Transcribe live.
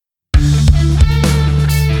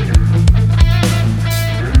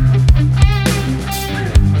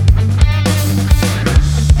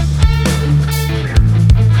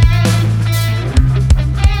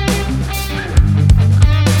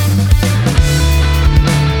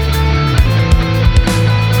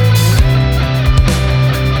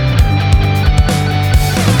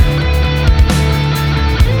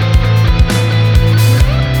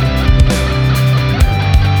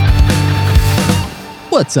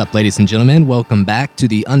What's up, ladies and gentlemen? Welcome back to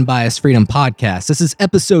the Unbiased Freedom Podcast. This is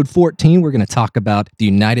episode 14. We're going to talk about the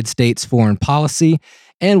United States foreign policy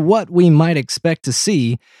and what we might expect to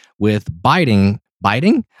see with Biden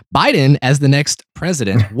as the next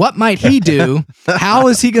president. What might he do? How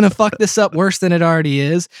is he going to fuck this up worse than it already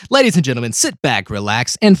is? Ladies and gentlemen, sit back,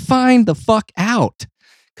 relax, and find the fuck out.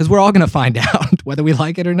 Because we're all going to find out whether we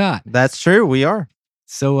like it or not. That's true. We are.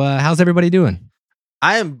 So how's everybody doing?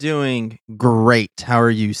 I am doing great. How are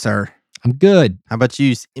you, sir? I'm good. How about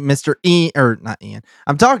you, Mr. Ian? Or not Ian.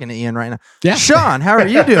 I'm talking to Ian right now. Yeah. Sean, how are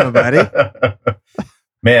you doing, buddy?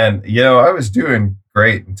 Man, I was doing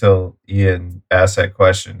great until Ian asked that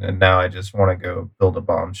question, and now I just want to go build a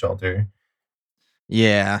bomb shelter.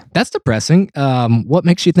 Yeah. That's depressing. What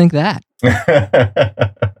makes you think that?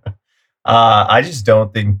 I just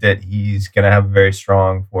don't think that he's going to have a very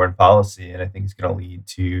strong foreign policy, and I think it's going to lead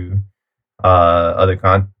to other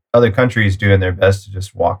countries doing their best to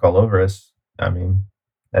just walk all over us. I mean,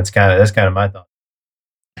 that's kind of my thought.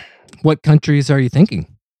 What countries are you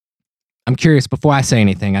thinking? I'm curious. Before I say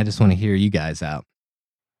anything, I just want to hear you guys out.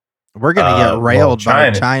 We're gonna get railed by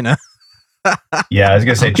China. Yeah, I was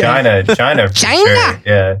gonna say Okay. China. For sure.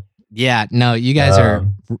 Yeah. Yeah, no, you guys are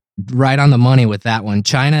right on the money with that one.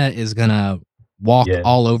 China is gonna walk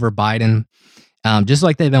all over Biden. Just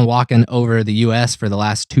like they've been walking over the U.S. for the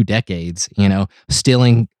last 2 decades,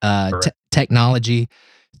 stealing technology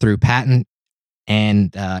through patent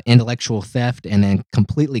and intellectual theft, and then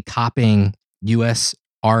completely copying U.S.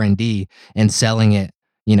 R&D and selling it,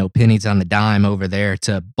 pennies on the dime over there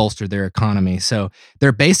to bolster their economy. So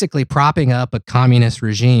they're basically propping up a communist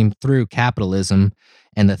regime through capitalism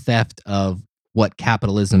and the theft of what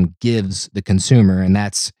capitalism gives the consumer, and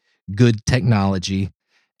that's good technology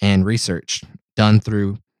and research done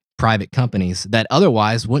through private companies that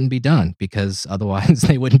otherwise wouldn't be done, because otherwise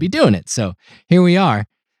they wouldn't be doing it. So here we are.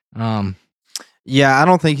 Yeah, I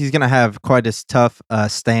don't think he's going to have quite as tough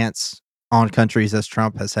stance on countries as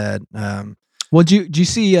Trump has had. Well, do you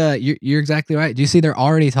see, you're exactly right. Do you see they're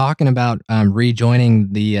already talking about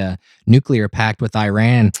rejoining the nuclear pact with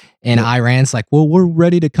Iran, and Iran's like, well, we're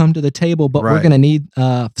ready to come to the table, but we're going to need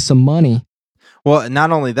some money. Well, not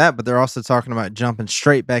only that, but they're also talking about jumping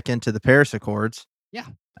straight back into the Paris Accords. Yeah.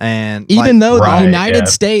 And even though the United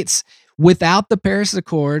States, without the Paris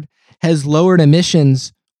Accord, has lowered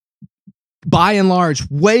emissions by and large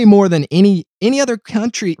way more than any other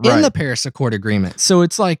country in the Paris Accord agreement. So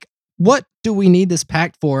it's like, what do we need this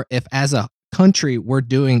pact for if as a country we're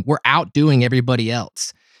outdoing everybody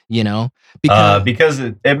else? Because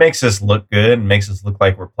it makes us look good and makes us look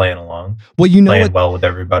like we're playing along. Well, playing well with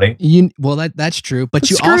everybody. That's true. But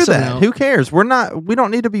you screw also that. know, who cares? We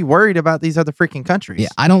don't need to be worried about these other freaking countries. Yeah,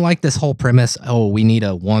 I don't like this whole premise. Oh, we need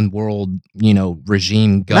a one world,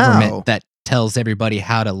 regime government that tells everybody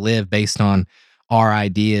how to live based on our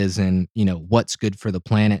ideas and what's good for the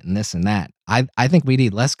planet and this and that. I think we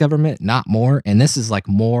need less government, not more. And this is like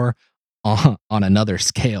more on another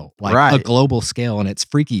scale, like a global scale, and it's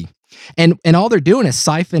freaky. And all they're doing is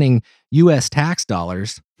siphoning U.S. tax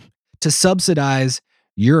dollars to subsidize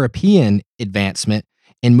European advancement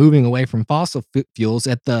and moving away from fossil fuels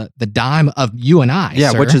at the dime of you and I.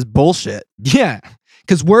 Yeah, sir. which is bullshit. Yeah,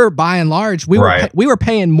 because we're by and large we were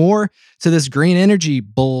paying more to this green energy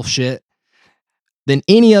bullshit than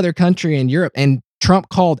any other country in Europe, and Trump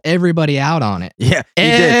called everybody out on it. Yeah,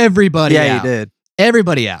 everybody. Yeah, out. he did.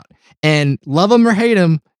 Everybody out. And love him or hate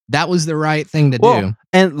him, that was the right thing to do.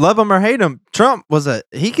 And love him or hate him, Trump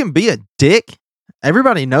he can be a dick.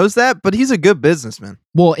 Everybody knows that, but he's a good businessman.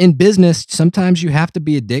 Well, in business, sometimes you have to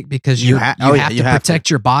be a dick because you have to protect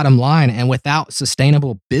your bottom line. And without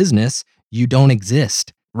sustainable business, you don't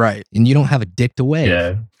exist. Right. And you don't have a dick to wave.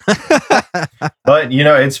 Yeah. But,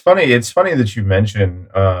 it's funny. It's funny that you mention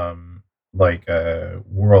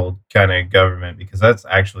world kind of government, because that's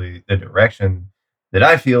actually the direction that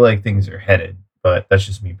I feel like things are headed. But that's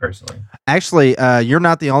just me personally. Actually, you're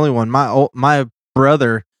not the only one. My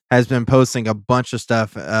brother has been posting a bunch of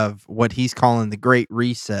stuff of what he's calling the Great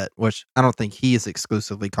Reset, which I don't think he is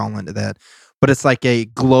exclusively calling it that, but it's like a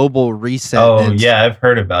global reset. Oh, yeah, I've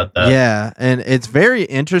heard about that. Yeah, and it's very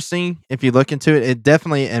interesting if you look into it. It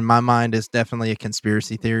definitely, in my mind, is definitely a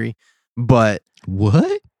conspiracy theory. But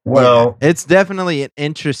what? Well, it's definitely an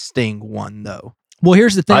interesting one, though. Well,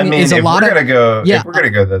 here's the thing: I mean, is if we're gonna go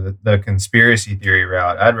the conspiracy theory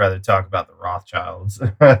route, I'd rather talk about the Rothschilds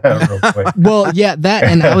real quick. Well, yeah, that,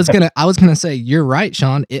 and I was gonna say, you're right,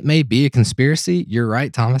 Sean. It may be a conspiracy. You're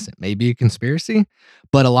right, Thomas. It may be a conspiracy,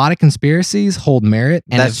 but a lot of conspiracies hold merit,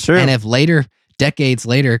 and that's true. And have decades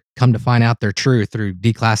later, come to find out they're true through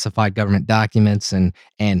declassified government documents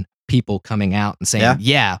and people coming out and saying,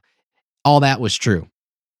 yeah all that was true.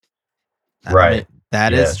 Right. I mean,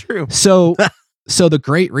 that is true. So the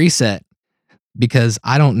Great Reset, because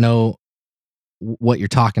I don't know what you're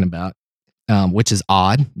talking about, which is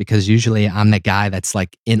odd because usually I'm the guy that's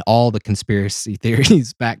like in all the conspiracy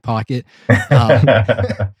theories back pocket.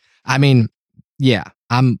 I mean, yeah,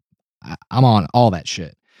 I'm on all that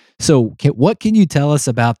shit. So what can you tell us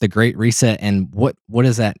about the Great Reset and what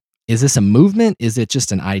is that? Is this a movement? Is it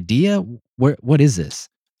just an idea? What is this?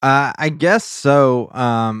 I guess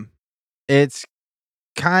so. It's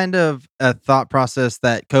kind of a thought process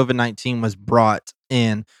that COVID-19 was brought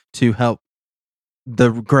in to help the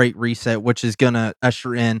Great Reset, which is going to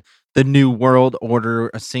usher in the new world order,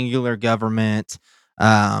 a singular government.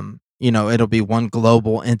 It'll be one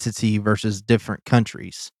global entity versus different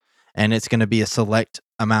countries. And it's going to be a select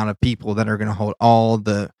amount of people that are going to hold all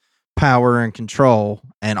the power and control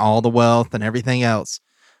and all the wealth and everything else.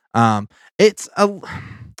 It's a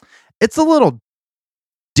little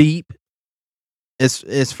deep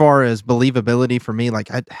as far as believability for me. Like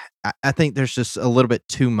I think there's just a little bit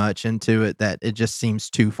too much into it that it just seems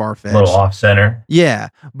too far-fetched. A little off center. Yeah,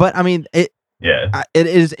 but I mean it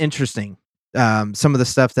is interesting. Some of the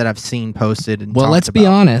stuff that I've seen posted and let's be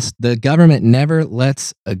honest, the government never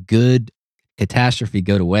lets a good catastrophe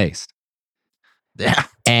go to waste. Yeah.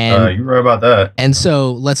 And you're right about that. And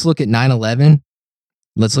so let's look at 9/11.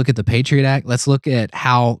 Let's look at the Patriot Act. Let's look at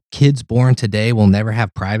how kids born today will never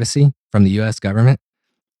have privacy from the U.S. government.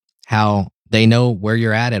 How they know where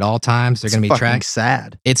you're at all times. They're going to be tracked.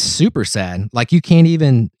 Sad. It's super sad. Like you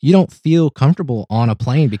don't feel comfortable on a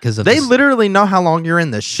plane because of They literally know how long you're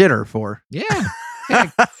in the shitter for. Yeah.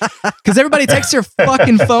 Because everybody takes their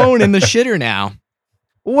fucking phone in the shitter now.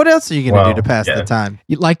 What else are you going to do to pass the time?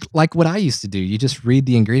 Like what I used to do. You just read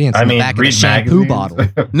the ingredients in the back of the shampoo bottle.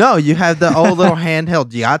 No, you had the old little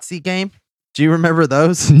handheld Yahtzee game. Do you remember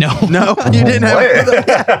those? No, you didn't have those.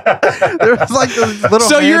 There was like those little.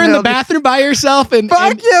 So you're in the bathroom by yourself and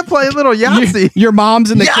playing little Yahtzee. Your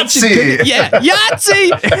mom's in the Yahtzee. kitchen. Yeah, Yahtzee.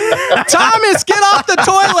 Thomas, get off the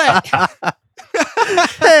toilet.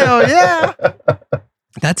 Hell yeah.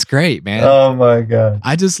 That's great, man. Oh my god!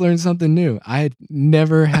 I just learned something new. I had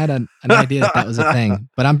never had an idea that was a thing.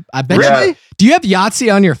 But I bet you. Do you have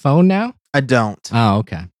Yahtzee on your phone now? I don't. Oh,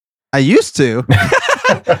 okay. I used to.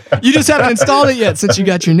 You just haven't installed it yet since you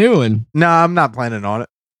got your new one. No, I'm not planning on it.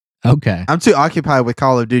 Okay. I'm too occupied with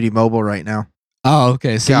Call of Duty Mobile right now. Oh,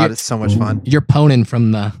 okay. So God, it's so much fun. You're poning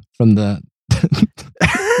from the.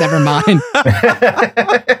 Never mind.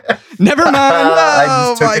 Never mind.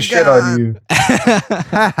 I just took a shit on you.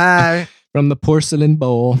 From the porcelain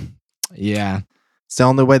bowl. Yeah. It's the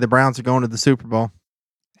only way the Browns are going to the Super Bowl.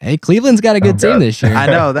 Hey, Cleveland's got a good team this year. I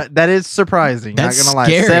know that is surprising. That's not gonna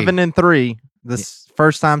lie. 7-3. This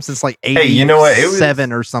first time since like 87 you know what? It was,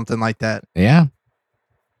 or something like that. Yeah.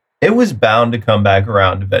 It was bound to come back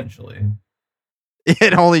around eventually.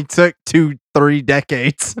 It only took 2-3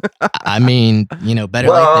 decades. I mean, better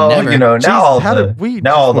late than never. Now Jesus,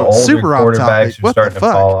 all the older super quarterbacks are starting to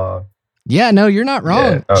fall off. Yeah, no, you're not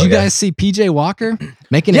wrong. Did you guys see PJ Walker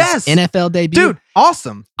making his NFL debut? Dude,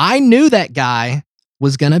 awesome. I knew that guy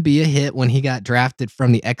was going to be a hit when he got drafted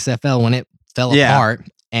from the XFL when it fell apart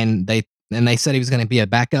and they said he was going to be a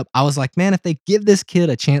backup. I was like, man, if they give this kid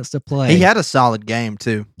a chance to play. He had a solid game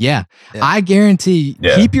too. Yeah. I guarantee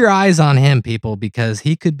keep your eyes on him, people, because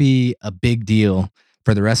he could be a big deal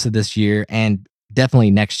for the rest of this year and definitely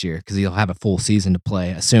next year because he'll have a full season to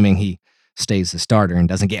play, assuming he stays the starter and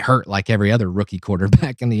doesn't get hurt like every other rookie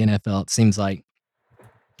quarterback in the NFL, it seems like.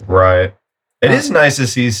 Right. It is nice to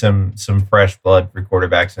see some fresh blood for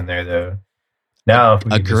quarterbacks in there, though. Now, if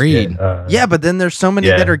we agreed. Yeah, but then there's so many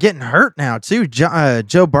that are getting hurt now too.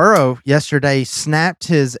 Joe Burrow yesterday snapped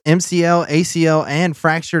his MCL, ACL, and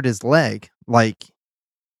fractured his leg. Like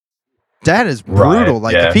that is brutal.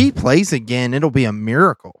 Like if he plays again, it'll be a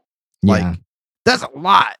miracle. Like that's a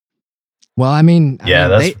lot. Well, I mean,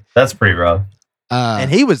 that's pretty rough. And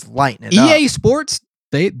he was lighting it up. EA Sports,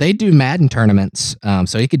 they do Madden tournaments,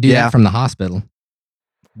 so he could do that from the hospital.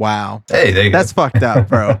 Wow. Hey, that's fucked up,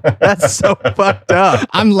 bro. That's so fucked up.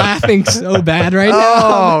 I'm laughing so bad right now.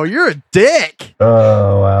 Oh, you're a dick.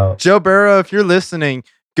 Oh, wow. Joe Burrow, if you're listening,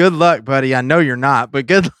 good luck, buddy. I know you're not, but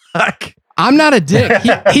good luck. I'm not a dick.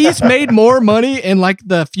 He's made more money in like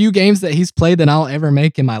the few games that he's played than I'll ever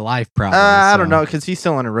make in my life, probably. I don't know, because he's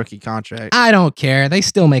still on a rookie contract. I don't care. They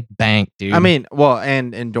still make bank, dude. I mean,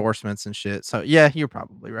 and endorsements and shit. So, yeah, you're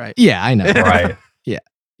probably right. Yeah, I know. Right.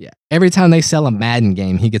 Yeah. Every time they sell a Madden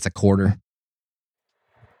game, he gets a quarter.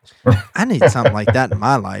 I need something like that in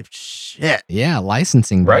my life. Shit. Yeah,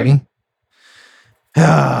 licensing, right. baby.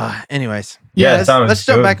 Anyways, Yeah, Thomas, let's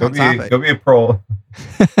jump back on topic. Go be a pro.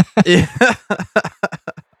 Yeah.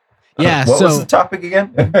 What was the topic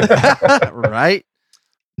again? Right.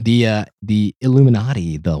 The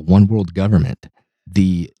Illuminati, the one world government,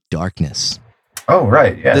 the darkness. Oh,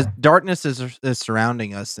 right. Yeah. The darkness is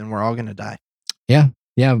surrounding us, and we're all gonna die. Yeah.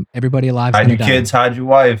 Everybody alive. Hide your kids. Hide your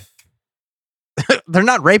wife. They're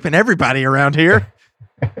not raping everybody around here.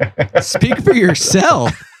 Speak for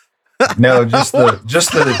yourself. No, just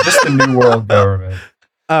the new world government.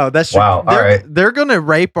 Oh, that's true. Wow. All right. They're gonna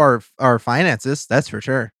rape our finances. That's for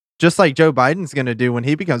sure. Just like Joe Biden's gonna do when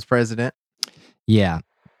he becomes president. Yeah.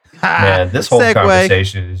 Man, this whole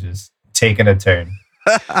conversation is just taking a turn.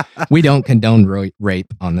 We don't condone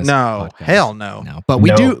rape on this. No, podcast. hell no. But we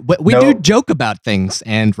do. But we do joke about things,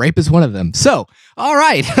 and rape is one of them. So, all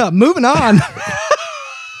right, moving on.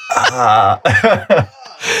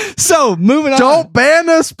 So, moving on. Don't ban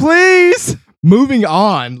us, please. Moving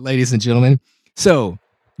on, ladies and gentlemen. So,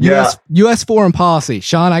 U.S. foreign policy.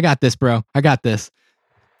 Sean, I got this, bro. I got this.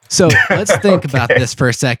 So let's think about this for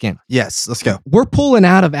a second. Yes, let's go. We're pulling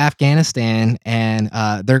out of Afghanistan, and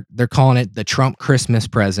they're calling it the Trump Christmas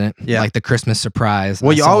present, like the Christmas surprise.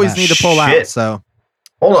 Well, you always need to pull out. So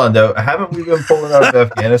hold on, though. Haven't we been pulling out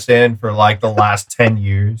of Afghanistan for like the last 10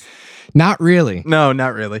 years? Not really. No,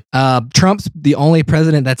 not really. Trump's the only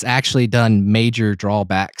president that's actually done major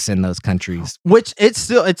drawbacks in those countries. Which it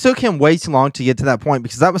took him way too long to get to that point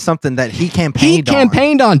because that was something that he campaigned on. He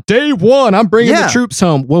campaigned on day one. I'm bringing the troops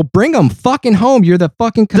home. Well, bring them fucking home. You're the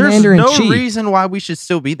fucking commander in chief. There's no reason why we should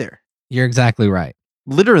still be there. You're exactly right.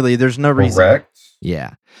 Literally, there's no reason. Correct.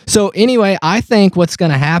 Yeah. So anyway, I think what's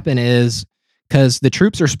going to happen is because the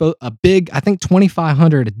troops are I think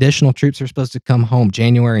 2,500 additional troops are supposed to come home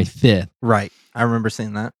January 5th. Right. I remember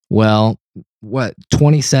seeing that. Well,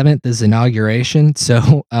 27th is inauguration.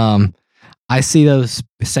 So I see those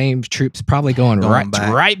same troops probably going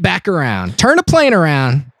right back around. Turn the plane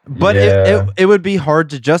around. But it would be hard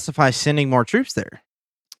to justify sending more troops there.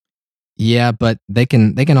 Yeah, but they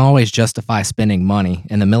can always justify spending money,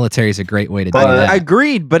 and the military is a great way to do that.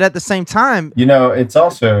 Agreed, but at the same time, it's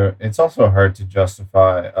also hard to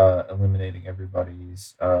justify eliminating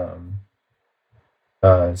everybody's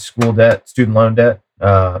school debt, student loan debt.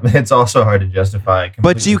 It's also hard to justify.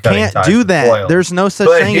 But you can't do that. There's no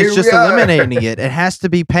such thing as just eliminating it. It has to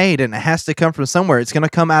be paid, and it has to come from somewhere. It's going to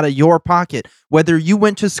come out of your pocket. Whether you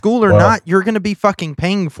went to school or not, you're going to be fucking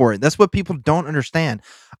paying for it. That's what people don't understand.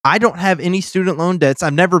 I don't have any student loan debts.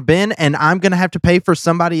 I've never been, and I'm going to have to pay for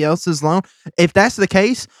somebody else's loan. If that's the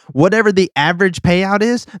case, whatever the average payout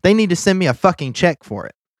is, they need to send me a fucking check for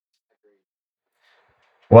it.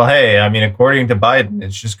 Well, hey, I mean, according to Biden,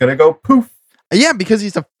 it's just going to go poof. Yeah, because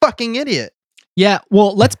he's a fucking idiot. Yeah,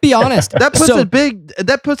 well, let's be honest. That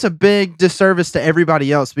puts a big disservice to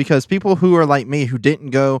everybody else because people who are like me who didn't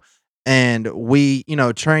go and we,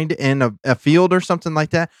 trained in a field or something like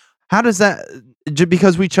that. How does that,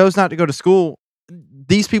 because we chose not to go to school,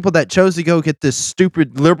 these people that chose to go get this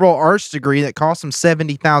stupid liberal arts degree that cost them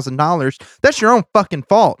 $70,000, that's your own fucking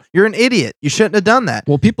fault. You're an idiot. You shouldn't have done that.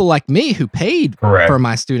 Well, people like me who paid for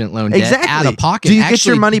my student loan debt out of pocket. Do you get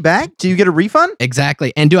your money back? Do you get a refund?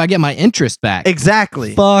 Exactly. And do I get my interest back?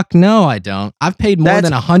 Exactly. Fuck no, I don't. I've paid more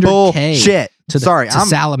than $100K. Shit. To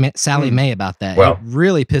Sally Mae about that. Well, it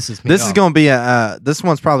really pisses me this off. Is going to be this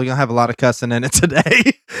one's probably going to have a lot of cussing in it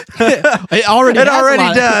today. It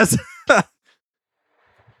already does.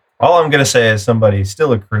 All I'm going to say is somebody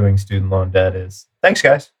still accruing student loan debt is thanks,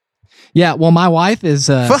 guys. Yeah, well, my wife is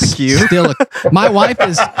fuck you. My wife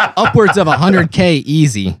is upwards of $100K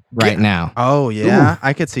easy right now. Oh yeah,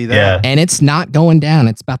 I could see that. Yeah. And it's not going down;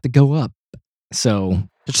 it's about to go up. So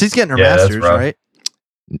she's getting her master's, right?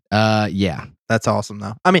 Yeah. That's awesome,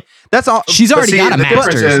 though. I mean, that's all. She's already got a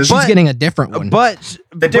master's. She's getting a different one. But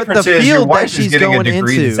the difference is your wife is getting a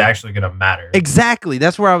degree that's actually going to matter. Exactly.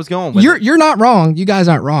 That's where I was going with You're not wrong. You guys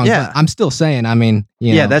aren't wrong. Yeah. But I'm still saying, I mean,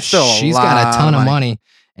 that's still she's got a ton of money.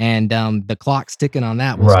 And the clock's ticking on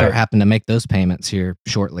that. We'll start having to make those payments here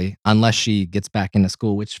shortly, unless she gets back into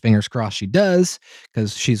school, which fingers crossed she does,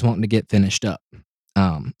 because she's wanting to get finished up.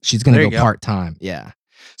 She's going to go part-time. Yeah.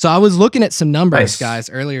 So I was looking at some numbers, guys,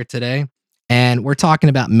 earlier today. And we're talking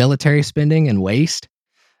about military spending and waste.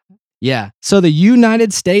 Yeah. So the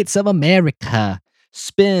United States of America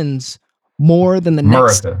spends more than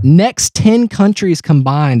the next 10 countries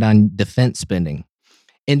combined on defense spending.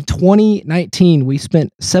 In 2019, we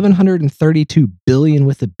spent $732 billion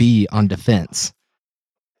with a B on defense.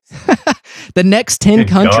 The next 10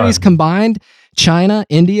 countries combined, China,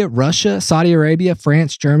 India, Russia, Saudi Arabia,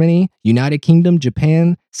 France, Germany, United Kingdom,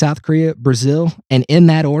 Japan, South Korea, Brazil, and in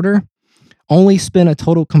that order, only spent a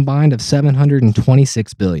total combined of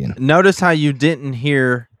 $726 billion. Notice how you didn't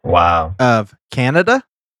hear Wow. of Canada,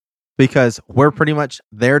 because we're pretty much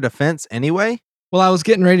their defense anyway. Well, I was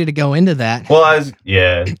getting ready to go into that. Well,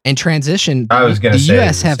 and transition. I was going to say the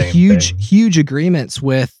U.S. have huge agreements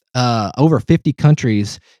with over 50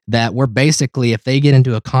 countries that we're basically, if they get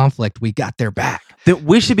into a conflict, we got their back. That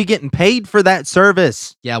we should be getting paid for that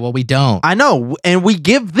service. Yeah, well, we don't. I know, and we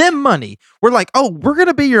give them money. We're like, oh, we're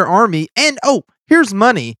gonna be your army, and oh, here's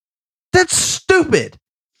money. That's stupid.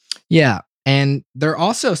 Yeah, and they're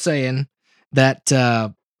also saying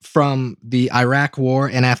that from the Iraq War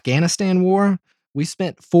and Afghanistan War, we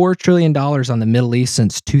spent $4 trillion on the Middle East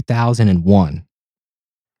since 2001.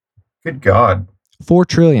 Good God. $4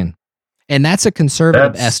 trillion. And that's a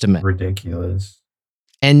conservative estimate. Ridiculous.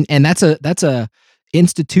 And that's a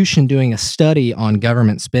institution doing a study on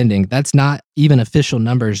government spending. That's not even official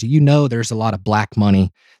numbers. You know, there's a lot of black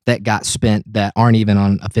money that got spent that aren't even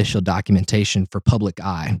on official documentation for public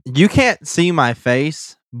eye. You can't see my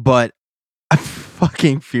face, but I'm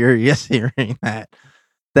fucking furious hearing that.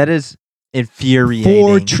 That is infuriating.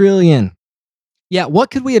 $4 trillion. Yeah, what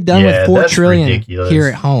could we have done with $4 trillion ridiculous. Here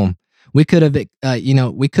at home? We could have,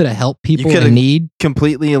 we could have helped people in need.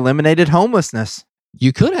 Completely eliminated homelessness.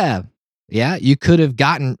 You could have. Yeah, you could have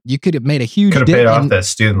made a huge could have paid off that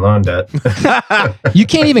student loan debt. You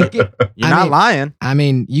can't even get, You're not lying. I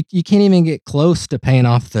mean, you can't even get close to paying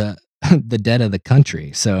off the debt of the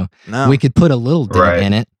country. So we could put a little debt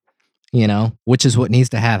in it, which is what needs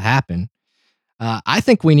to have happen. I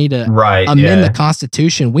think we need to amend the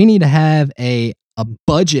Constitution. We need to have a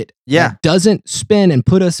budget that doesn't spend and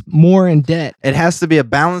put us more in debt. It has to be a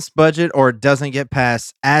balanced budget or it doesn't get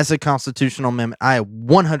passed as a constitutional amendment. I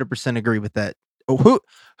 100% agree with that.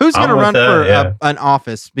 Who's going to run for an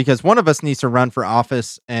office? Because one of us needs to run for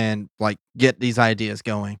office and get these ideas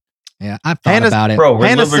going. Yeah, I've thought about it. Bro,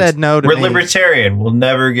 Hannah said no to me. We're libertarian. We'll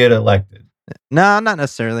never get elected. No, not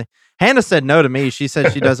necessarily. Hannah said no to me. She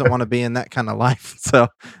said she doesn't want to be in that kind of life. So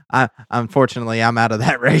unfortunately, I'm out of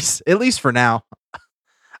that race, at least for now.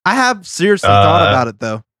 I have seriously thought about it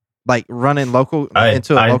though, like running into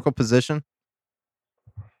a local position.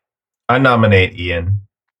 I nominate Ian.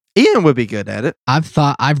 Ian would be good at it. I've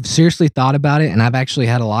seriously thought about it, and I've actually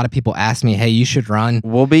had a lot of people ask me, "Hey, you should run.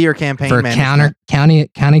 We'll be your campaign for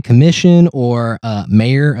county commission or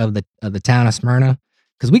mayor of the town of Smyrna,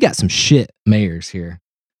 because we got some shit mayors here,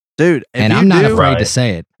 dude." And I'm not afraid to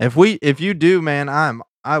say it. If you do, man,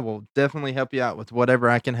 I will definitely help you out with whatever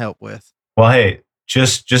I can help with. Well, hey.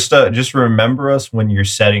 Just remember us when you're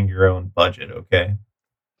setting your own budget, okay?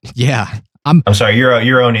 Yeah, I'm sorry,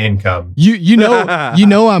 your own income. You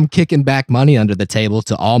know I'm kicking back money under the table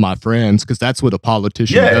to all my friends because that's what a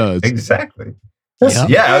politician does. Exactly. I was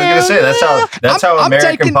gonna say that's how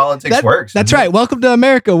American politics works. That's right. Welcome to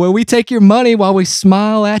America, where we take your money while we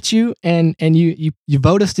smile at you, and you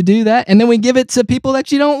vote us to do that, and then we give it to people that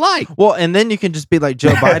you don't like. Well, and then you can just be like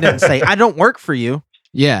Joe Biden and say, "I don't work for you."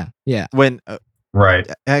 Yeah. When right.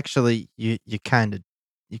 Actually, you kind of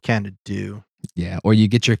do. Yeah, or you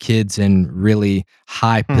get your kids in really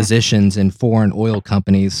high positions in foreign oil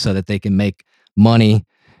companies so that they can make money,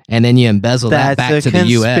 and then you embezzle that back to the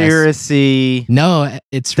U.S. Conspiracy. No,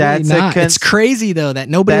 it's really not. It's crazy though that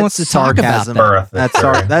nobody wants to talk about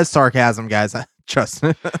that. That's sarcasm, guys. Trust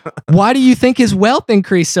me. Why do you think his wealth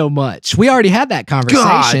increased so much? We already had that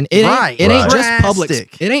conversation. It ain't just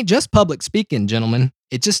public. It ain't just public speaking, gentlemen.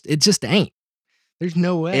 It just ain't. There's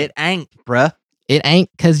no way. It ain't, bruh. It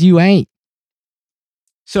ain't because you ain't.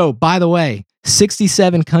 So, by the way,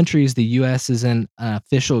 67 countries the U.S. is in an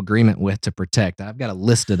official agreement with to protect. I've got a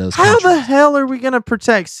list of those countries. How the hell are we going to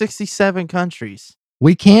protect 67 countries?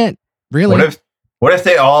 We can't, really. What if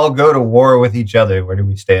they all go to war with each other? Where do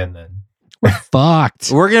we stand then? We're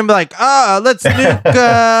fucked. We're going to be like, let's nuke...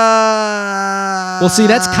 well, see,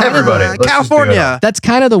 that's kind of California. That's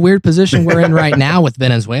kind of the weird position we're in right now with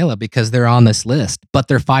Venezuela, because they're on this list, but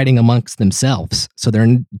they're fighting amongst themselves. So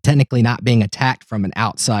they're technically not being attacked from an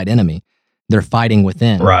outside enemy. They're fighting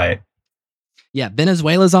within. Right. Yeah,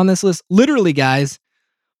 Venezuela's on this list. Literally, guys,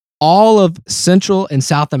 all of Central and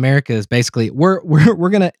South America is basically, we're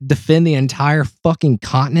going to defend the entire fucking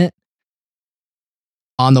continent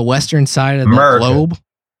on the western side of the globe.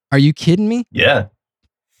 Are you kidding me? Yeah.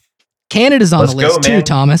 Canada's on the list too,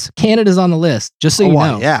 Thomas. Canada's on the list, just so you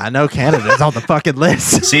know. Yeah, I know Canada's on the fucking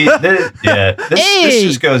list. See, this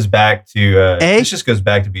just goes back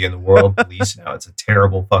to being the world police now. It's a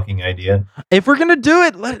terrible fucking idea. If we're gonna do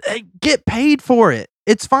it, get paid for it.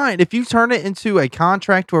 It's fine. If you turn it into a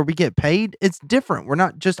contract where we get paid, it's different. We're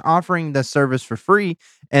not just offering the service for free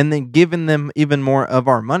and then giving them even more of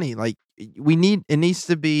our money. Like, it needs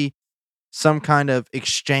to be some kind of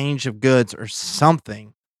exchange of goods or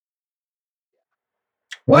something.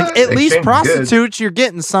 What? Like, at least Exchange prostitutes, goods? you're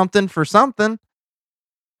getting something for something.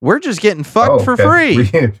 We're just getting fucked for free.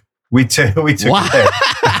 We took Wow.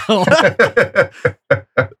 it.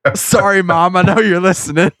 Sorry, Mom. I know you're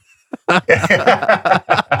listening.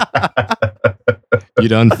 You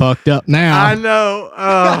done fucked up now. I know.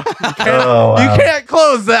 Oh, wow. You can't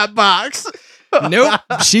close that box. Nope.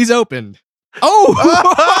 She's opened. Oh,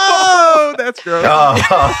 Oh, that's gross.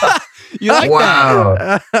 Oh. you like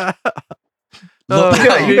Wow.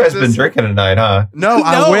 Oh, You guys been Jesus. drinking tonight, huh? No, No.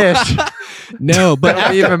 I wish. that? No, but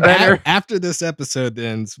That'd be even better. After this episode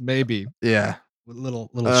ends, maybe Yeah. a little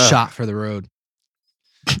Ugh. shot for the road.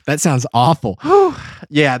 That sounds awful. Whew.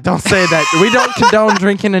 Yeah, don't say that. We don't condone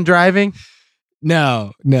drinking and driving.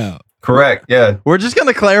 No. Correct. Yeah. We're just going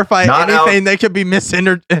to clarify Not anything that could be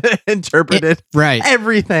misinterpreted. Right.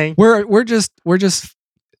 Everything. We're just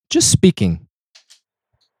speaking.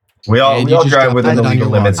 We all And you just drive gotta within put the it on legal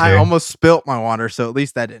your limits I here. almost spilt my water, so at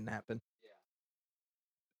least that didn't happen.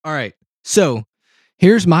 All right. So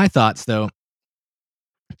here's my thoughts, though.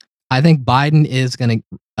 I think Biden is going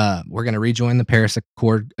to, we're going to rejoin the Paris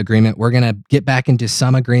Accord agreement. We're going to get back into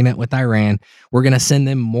some agreement with Iran. We're going to send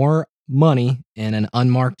them more money in an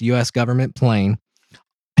unmarked U.S. government plane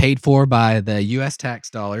paid for by the U.S.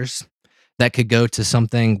 tax dollars that could go to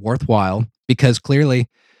something worthwhile, because clearly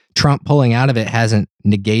Trump pulling out of it hasn't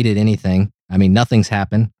negated anything. I mean, nothing's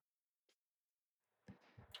happened.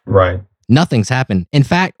 Right. Nothing's happened. In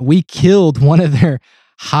fact, we killed one of their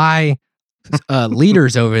high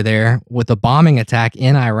leaders over there with a bombing attack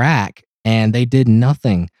in Iraq, and they did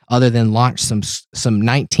nothing other than launch some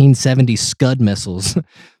 1970 Scud missiles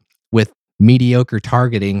with mediocre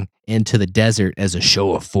targeting into the desert as a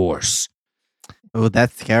show of force. Oh,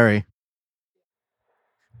 that's scary.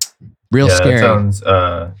 Real Yeah, scary. That sounds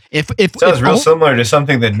If sounds real o- similar to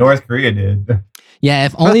something that North Korea did. yeah,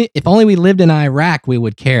 if only we lived in Iraq, we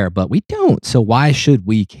would care, but we don't. So why should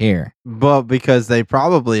we care? Well, because they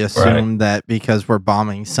probably assume that because we're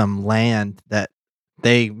bombing some land that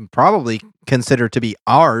they probably consider to be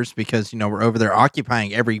ours, because, we're over there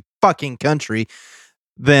occupying every fucking country,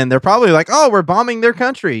 then they're probably like, oh, we're bombing their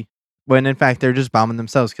country. When in fact, they're just bombing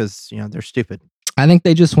themselves because, they're stupid. I think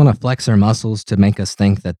they just want to flex their muscles to make us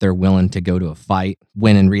think that they're willing to go to a fight,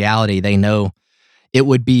 when in reality they know it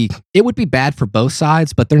would be bad for both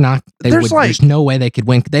sides, but they're not. There's no way they could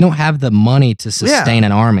win. They don't have the money to sustain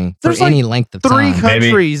an army for There's any length of Three time.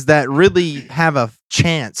 countries that really have a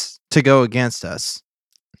chance to go against us.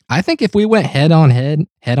 I think if we went head to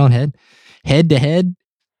head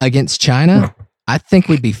against China, I think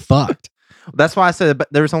we'd be fucked. That's why I said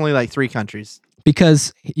there was only like 3 countries.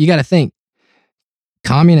 Because you got to think,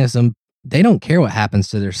 communism, they don't care what happens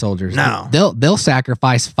to their soldiers. No. They'll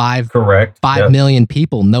sacrifice 5 Correct. million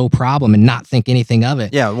people, no problem, and not think anything of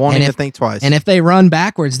it. Yeah, won't even think twice. And if they run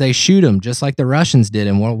backwards, they shoot them, just like the Russians did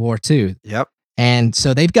in World War II. Yep. And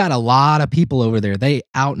so they've got a lot of people over there. They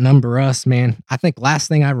outnumber us, man. I think last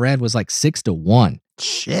thing I read was like 6-1.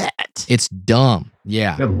 Shit. It's dumb.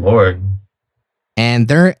 Yeah. Good Lord. And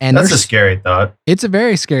That's a scary thought. It's a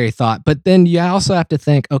very scary thought. But then you also have to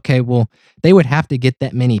think, okay, well, they would have to get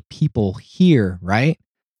that many people here, right?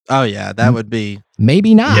 Oh, yeah, that would be.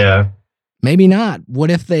 Maybe not. Yeah. Maybe not.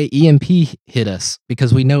 What if they EMP hit us?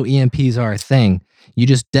 Because we know EMPs are a thing. You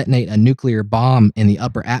just detonate a nuclear bomb in the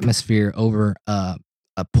upper atmosphere over a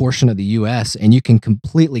portion of the U.S. and you can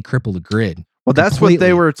completely cripple the grid. Well, that's what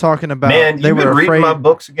they were talking about. Man, they you've were been reading afraid my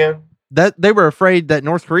books again? that they were afraid that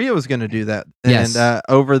North Korea was going to do that. Yes. And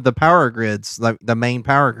over the power grids, like the main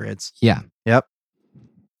power grids. Yeah. Yep.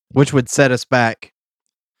 Which would set us back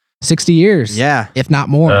 60 years. Yeah. If not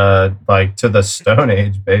more. Like to the Stone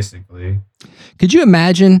Age, basically. Could you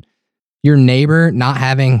imagine your neighbor not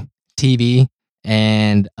having TV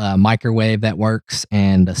and a microwave that works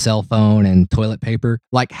and a cell phone and toilet paper?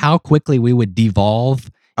 Like how quickly we would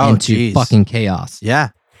devolve into geez. fucking chaos. Yeah.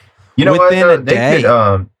 You know Within what? a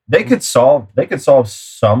day. They could solve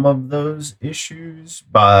some of those issues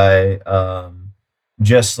by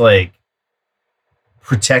just like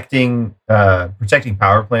protecting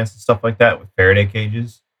power plants and stuff like that with Faraday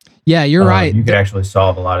cages. Yeah, you're right. You could actually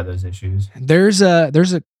solve a lot of those issues. There's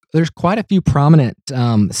quite a few prominent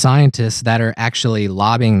scientists that are actually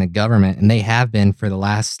lobbying the government, and they have been for the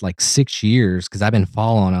last like 6 years because I've been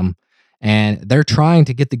following them, and they're trying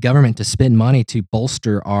to get the government to spend money to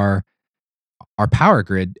bolster our power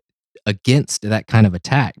grid against that kind of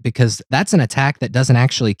attack, because that's an attack that doesn't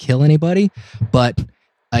actually kill anybody, but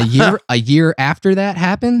a year after that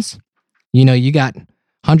happens, you got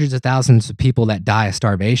hundreds of thousands of people that die of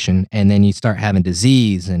starvation, and then you start having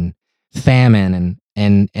disease and famine,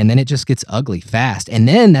 and then it just gets ugly fast. And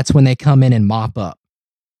then that's when they come in and mop up,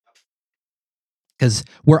 because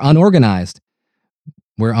we're unorganized.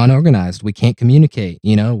 We can't communicate.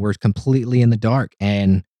 We're completely in the dark,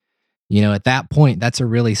 and at that point, that's a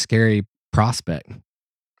really scary prospect,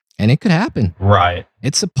 and it could happen. Right.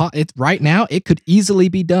 It's right now. It could easily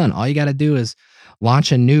be done. All you got to do is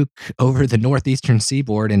launch a nuke over the northeastern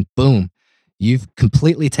seaboard, and boom, you've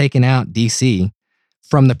completely taken out DC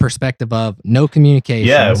from the perspective of no communication.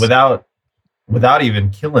 Yeah, without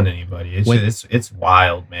even killing anybody. It's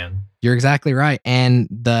wild, man. You're exactly right. And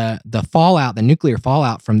the fallout, the nuclear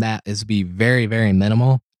fallout from that is be very, very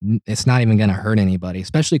minimal. It's not even going to hurt anybody,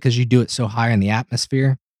 especially because you do it so high in the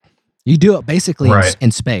atmosphere. You do it basically in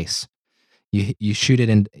space. You shoot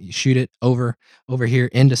it over here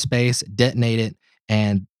into space, detonate it,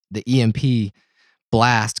 and the EMP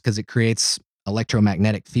blast, because it creates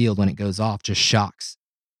electromagnetic field when it goes off, just shocks,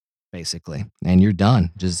 basically, and you're done.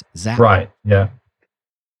 Just zap. Right. Yeah.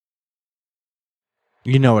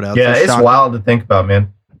 You know what else? Yeah, it's wild to think about,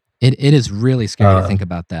 man. It is really scary to think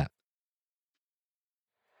about that.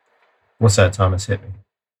 What's that, Thomas? Hit me.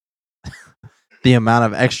 The amount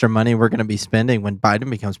of extra money we're going to be spending when Biden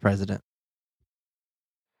becomes president.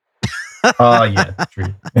 Yeah,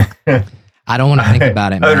 true. I don't want to think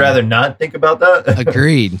about it, man. I would rather not think about that.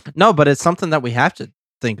 Agreed. No, but it's something that we have to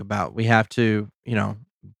think about. We have to,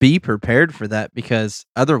 be prepared for that, because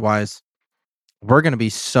otherwise we're going to be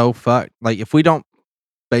so fucked. Like, if we don't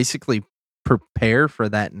basically prepare for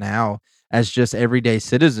that now as just everyday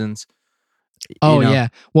citizens. Yeah.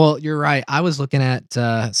 Well, you're right. I was looking at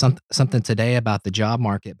something today about the job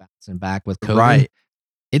market bouncing back with COVID. Right.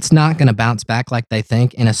 It's not going to bounce back like they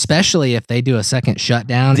think, and especially if they do a second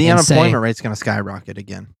shutdown. The unemployment rate's going to skyrocket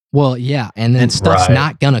again. Well, yeah, and then stuff's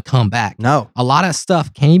not going to come back. No. A lot of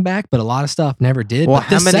stuff came back, but a lot of stuff never did. Well, but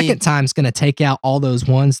the second time's going to take out all those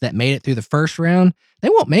ones that made it through the first round. They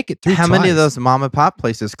won't make it through How many of those mom and pop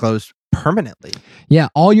places closed permanently? Yeah,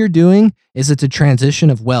 all you're doing is it's a transition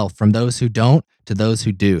of wealth from those who don't to those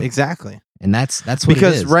who do. Exactly. And that's what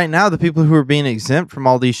because it is. Right now, the people who are being exempt from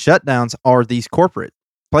all these shutdowns are these corporate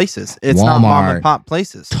places. It's Walmart, not mom and pop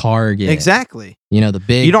places. Target. Exactly. The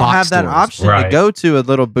big You don't box have that stores. option to go to a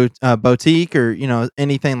little boutique or,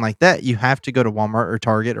 anything like that. You have to go to Walmart or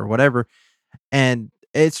Target or whatever. And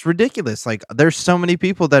it's ridiculous. Like, there's so many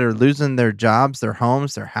people that are losing their jobs, their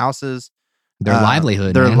homes, their houses. Their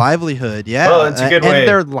livelihood. Their man. livelihood, yeah. Well, it's a good way. And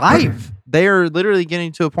their life. They are literally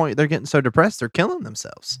getting to a point they're getting so depressed they're killing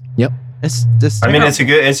themselves. Yep. It's just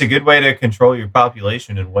it's a good way to control your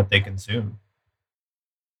population and what they consume.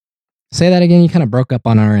 Say that again. You kind of broke up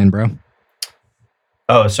on our end, bro.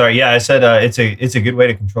 Oh, sorry. Yeah, I said it's a good way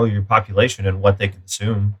to control your population and what they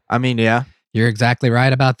consume. I mean, yeah. You're exactly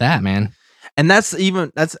right about that, man. And that's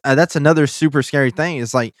another super scary thing.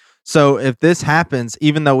 Is like, so if this happens,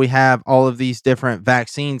 even though we have all of these different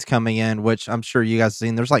vaccines coming in, which I'm sure you guys have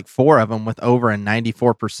seen, there's like 4 of them with over a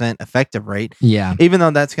 94% effective rate. Yeah. Even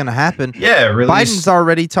though that's going to happen. Yeah. Biden's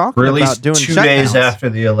already talking about doing 2 shutdowns. days after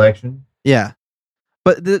the election. Yeah.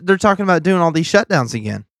 But they're talking about doing all these shutdowns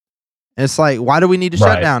again. And it's like, why do we need to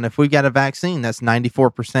shut down if we've got a vaccine that's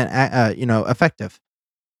 94% effective?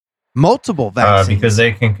 Multiple vaccines. Because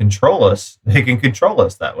they can control us. They can control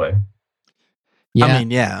us that way. Yeah. I mean,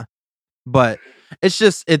 yeah. But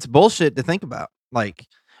it's bullshit to think about. Like,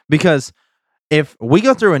 because if we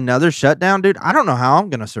go through another shutdown, dude, I don't know how I'm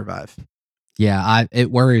going to survive. Yeah, it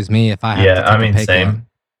worries me if I have to take a pay same.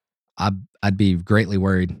 cut. I'd be greatly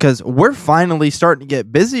worried. Because we're finally starting to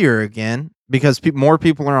get busier again because more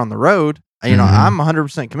people are on the road. I'm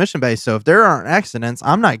 100% commission based. So if there aren't accidents,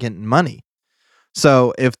 I'm not getting money.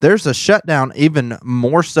 So if there's a shutdown, even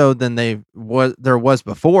more so than there was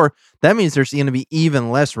before, that means there's going to be even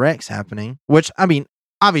less wrecks happening. Which, I mean,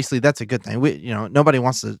 obviously that's a good thing. Nobody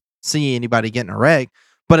wants to see anybody getting a wreck,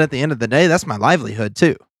 but at the end of the day, that's my livelihood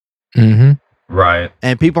too. Mm-hmm. Right.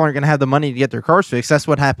 And people aren't going to have the money to get their cars fixed. That's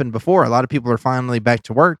what happened before. A lot of people are finally back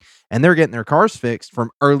to work, and they're getting their cars fixed from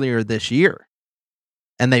earlier this year,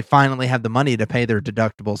 and they finally have the money to pay their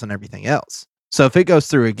deductibles and everything else. So if it goes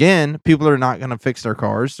through again, people are not going to fix their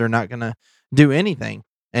cars. They're not going to do anything.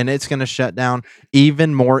 And it's going to shut down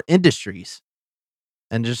even more industries.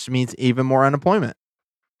 And just means even more unemployment.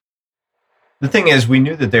 The thing is, we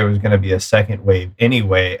knew that there was going to be a second wave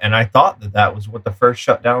anyway. And I thought that was what the first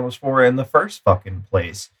shutdown was for in the first fucking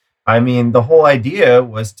place. I mean, the whole idea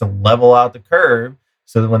was to level out the curve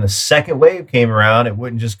so that when the second wave came around, it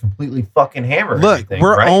wouldn't just completely fucking hammer everything.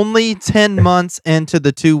 Look, we're only 10 months into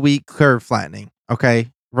the 2-week curve flattening.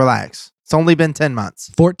 Okay, relax. It's only been 10 months.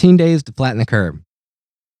 14 days to flatten the curve.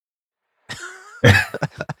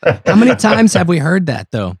 How many times have we heard that,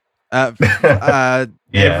 though?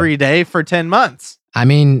 Every day for 10 months. I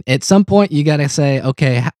mean, at some point, you got to say,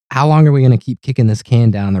 okay, how long are we going to keep kicking this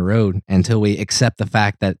can down the road until we accept the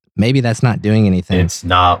fact that maybe that's not doing anything? It's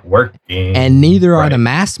not working. And neither are the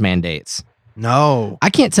mask mandates. No.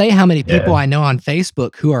 I can't tell you how many people I know on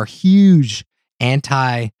Facebook who are huge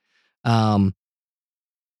anti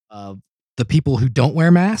the people who don't wear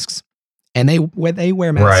masks, and they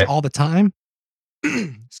wear masks all the time.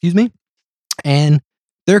 Excuse me. And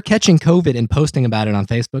they're catching COVID and posting about it on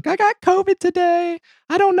Facebook. I got COVID today.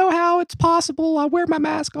 I don't know how it's possible. I wear my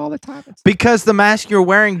mask all the time. Because the mask you're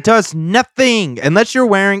wearing does nothing unless you're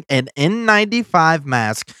wearing an N95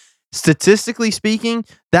 mask. Statistically speaking,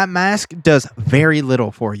 that mask does very little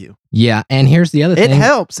for you. Yeah, and here's the other thing. It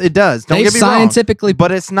helps. It does. Don't get me wrong. Scientifically,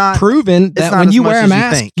 but it's not proven that when you wear a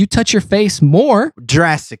mask, you touch your face more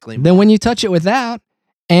drastically than when you touch it without.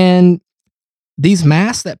 And these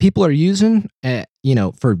masks that people are using,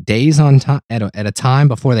 for days on time at a time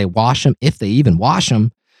before they wash them, if they even wash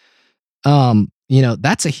them,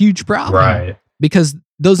 that's a huge problem, right? Because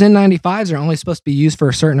those N95s are only supposed to be used for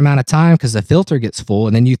a certain amount of time because the filter gets full,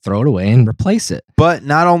 and then you throw it away and replace it. But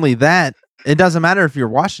not only that, it doesn't matter if you're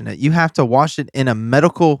washing it; you have to wash it in a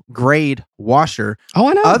medical grade washer. Oh,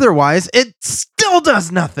 I know. Otherwise, it still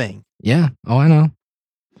does nothing. Yeah. Oh, I know.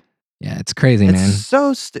 Yeah, it's crazy, man.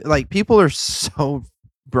 So people are so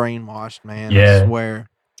brainwashed, man. Yeah. I swear.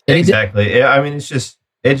 Exactly. It just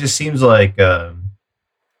seems like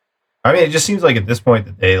it just seems like at this point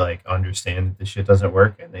that they understand that this shit doesn't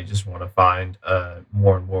work, and they just want to find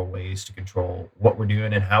more and more ways to control what we're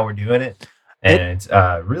doing and how we're doing it. And it's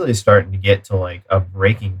really starting to get to a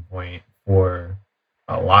breaking point for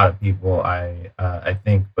a lot of people, I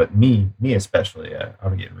think, but me especially.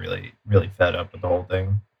 I'm getting really, really fed up with the whole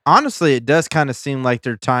thing. Honestly, it does kind of seem like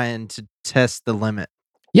they're trying to test the limit.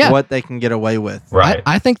 Yeah. What they can get away with. Right.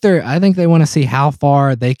 I think they want to see how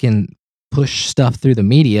far they can push stuff through the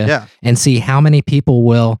media and see how many people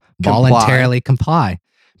will voluntarily comply.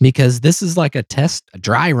 Because this is like a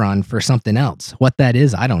dry run for something else. What that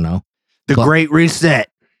is, I don't know. The Great Reset.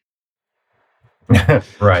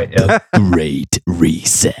 Right. Yeah. Great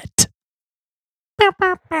Reset. Dun,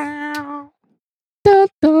 dun,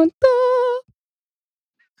 dun.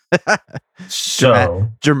 So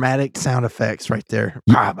dramatic sound effects right there.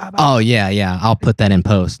 Oh yeah. I'll put that in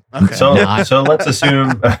post. Okay. So let's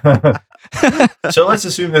assume that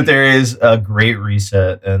there is a great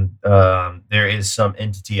reset, and there is some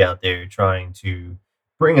entity out there trying to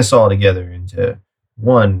bring us all together into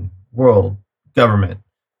one world government.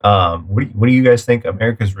 What do you guys think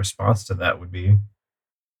America's response to that would be?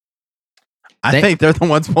 I think they're the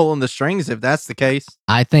ones pulling the strings if that's the case.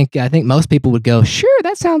 I think most people would go, sure,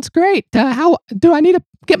 that sounds great. How do I need to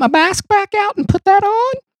get my mask back out and put that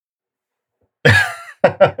on?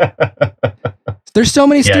 There's so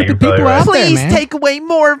many stupid people out there, man. Please take away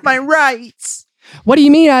more of my rights. What do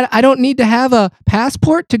you mean? I don't need to have a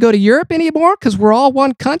passport to go to Europe anymore because we're all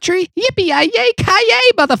one country? Yippee-yay,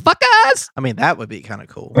 ki-yay, motherfuckers! I mean, that would be kind of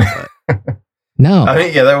cool. But no. I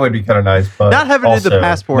mean, yeah, that would be kind of nice. But not having to do the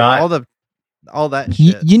passport, all that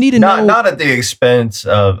shit. You need to know. Not at the expense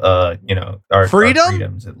of, our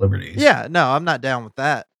freedoms and liberties. Yeah, no, I'm not down with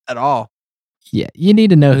that at all. Yeah, you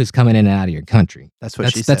need to know who's coming in and out of your country. That's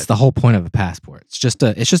what she said. That's the whole point of a passport. It's just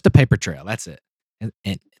a paper trail. That's it. And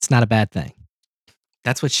it's not a bad thing.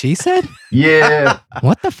 That's what she said? Yeah.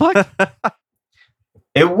 What the fuck?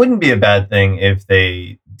 It wouldn't be a bad thing if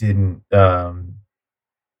they didn't. I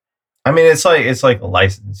mean, it's like a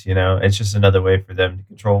license, It's just another way for them to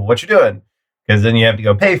control what you're doing. Because then you have to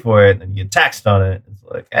go pay for it, and then you get taxed on it. It's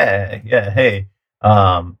like, hey,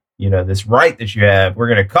 this right that you have, we're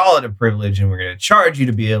going to call it a privilege, and we're going to charge you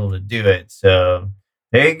to be able to do it. So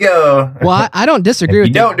there you go. Well, I don't disagree with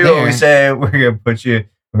you. If you don't do what we say, we're going to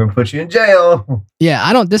put you in jail. Yeah,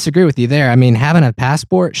 I don't disagree with you there. I mean, having a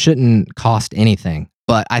passport shouldn't cost anything,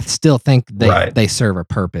 but I still think they serve a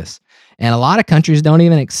purpose. And a lot of countries don't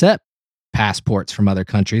even accept passports from other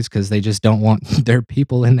countries because they just don't want their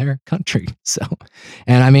people in their country. So,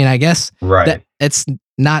 and I mean, I guess that it's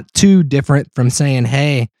not too different from saying,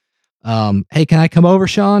 hey, can I come over,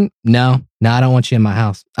 Sean? No, I don't want you in my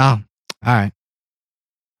house. Oh, all right.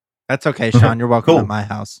 That's okay, Sean. You're welcome at my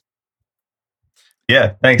house.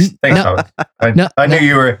 Yeah, thanks, Thomas. I knew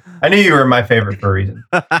you were my favorite for a reason.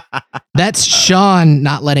 That's Sean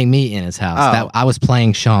not letting me in his house. I was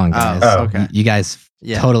playing Sean, guys. Oh, okay. You guys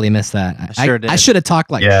totally missed that. I sure did. I should have talked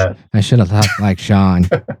like Sean.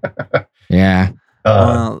 Yeah.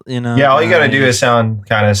 All you got to do is sound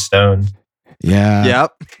kind of stoned. Yeah.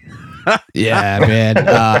 Yep. Yeah,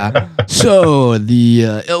 man. So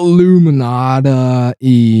the Illuminati,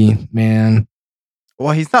 man.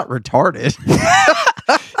 Well, he's not retarded.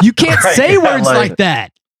 You can't say words like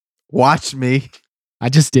that. Watch me. I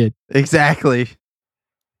just did. Exactly.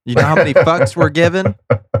 You know how many fucks were given?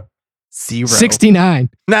 0. 69.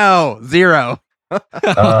 No, 0. Oh,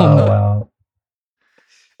 wow.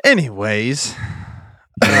 Anyways.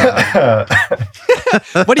 What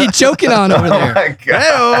are you choking on over there?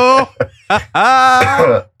 Oh my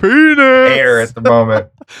God. Penis. Air at the moment.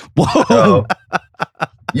 Whoa.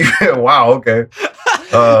 Wow, okay.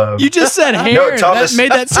 You just said hair. No, Thomas, that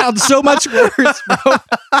made that sound so much worse, bro.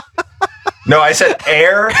 No, I said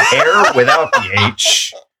air without the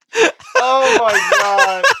H. Oh my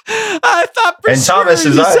God. I thought for And sure Thomas,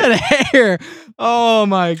 you as said hair. Oh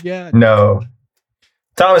my God. No.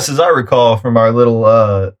 Thomas, as I recall from our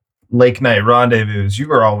little lake night rendezvous, you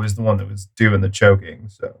were always the one that was doing the choking.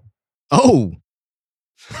 So. Oh.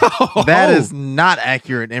 That is not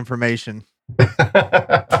accurate information.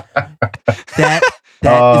 That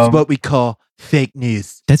is what we call fake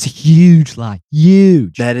news. That's a huge lie.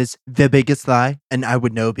 Huge. That is the biggest lie, and I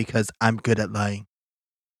would know because I'm good at lying.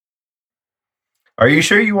 Are you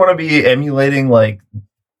sure you want to be emulating like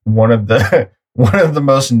one of the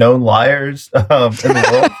most known liars in the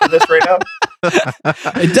world for this right now?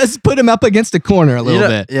 It does put him up against a corner a little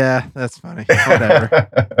bit. Yeah, that's funny. Whatever.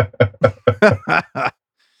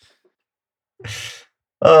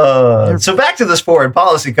 So back to this foreign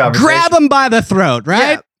policy conversation. Grab him by the throat,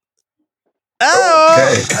 right? Yeah.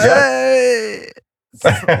 Oh, Okay,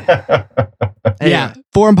 Yeah.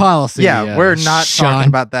 Foreign policy. Yeah, we're not Sean. talking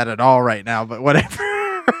about that at all right now, but whatever.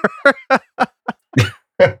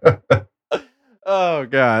 Oh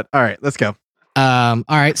God. All right, let's go. All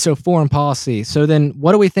right. So foreign policy. So then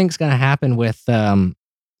what do we think is going to happen with Hong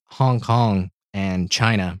Kong and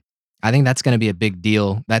China? I think that's going to be a big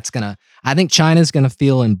deal. I think China's going to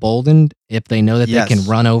feel emboldened if they know that they can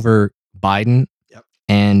run over Biden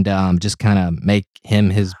and just kind of make him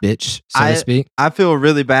his bitch, so to speak. I feel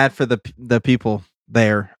really bad for the people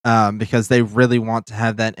there because they really want to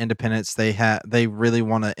have that independence. They really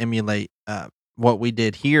want to emulate what we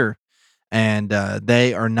did here, and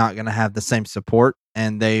they are not going to have the same support,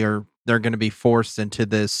 and they're going to be forced into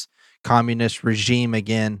this communist regime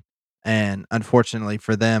again. And unfortunately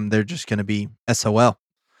for them, they're just going to be SOL.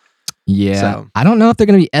 Yeah. So, I don't know if they're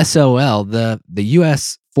going to be SOL. The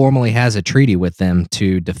U.S. formally has a treaty with them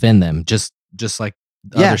to defend them, just like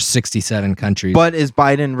the other 67 countries. But is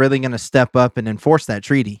Biden really going to step up and enforce that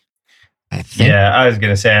treaty? I think. Yeah, I was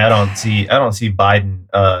going to say I don't see Biden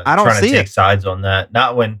trying to take sides on that.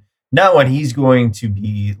 Not when he's going to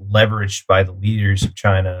be leveraged by the leaders of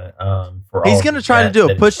China for he's all going to try to do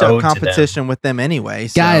a push-up competition with them anyway.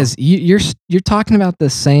 So. Guys, you're talking about the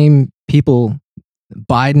same people,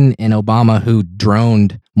 Biden and Obama, who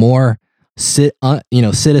droned more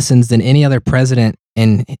citizens than any other president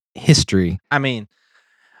in history. I mean,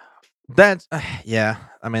 that's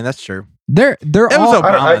that's true. They're it all was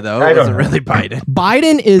Obama though. It wasn't really Biden.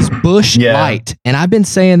 Biden is Bush light, and I've been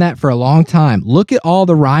saying that for a long time. Look at all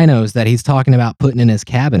the rhinos that he's talking about putting in his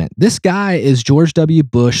cabinet. This guy is George W.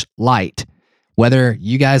 Bush light. Whether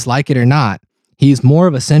you guys like it or not, he's more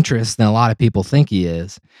of a centrist than a lot of people think he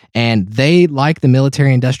is, and they like the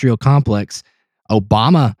military-industrial complex.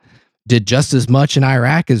 Obama did just as much in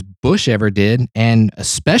Iraq as Bush ever did, and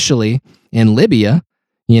especially in Libya.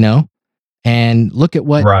 And look at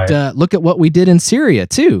what we did in Syria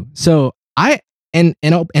too. So and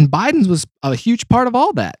Biden's was a huge part of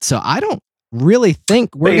all that. So I don't really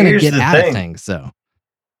think we're going to get out of things. So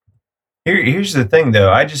here's the thing,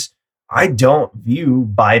 though. I don't view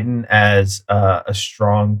Biden as a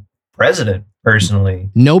strong president personally.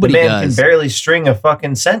 Nobody the man does. Can barely string a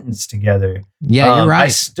fucking sentence together. Yeah, you're right. I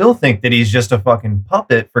still think that he's just a fucking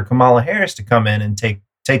puppet for Kamala Harris to come in and take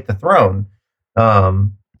the throne.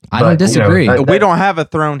 I don't disagree. We don't have a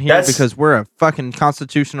throne here because we're a fucking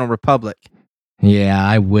constitutional republic. Yeah,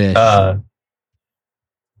 I wish.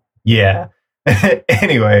 Yeah.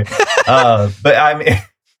 Anyway, I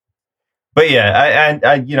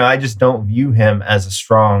just don't view him as a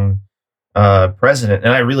strong president,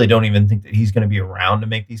 and I really don't even think that he's going to be around to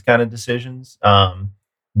make these kind of decisions.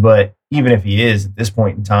 But even if he is at this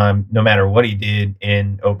point in time, no matter what he did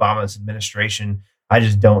in Obama's administration, I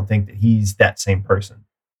just don't think that he's that same person.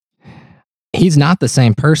 He's not the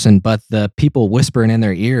same person, but the people whispering in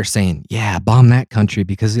their ear saying, yeah, bomb that country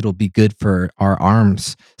because it'll be good for our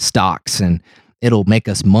arms stocks and it'll make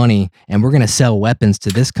us money. And we're going to sell weapons to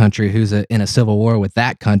this country who's in a civil war with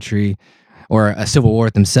that country or a civil war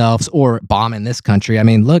with themselves or bombing this country. I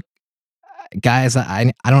mean, look, guys,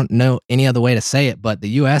 I don't know any other way to say it, but the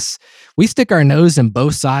U.S., we stick our nose in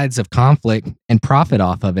both sides of conflict and profit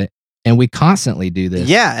off of it. And we constantly do this.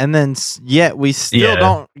 Yeah. And then yet we still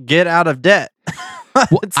don't get out of debt.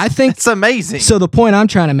 Well, I think it's amazing. So the point I'm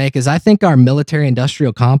trying to make is I think our military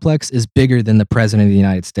industrial complex is bigger than the president of the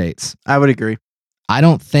United States. I would agree. I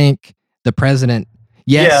don't think the president,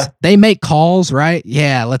 they make calls, right?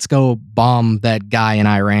 Yeah, let's go bomb that guy in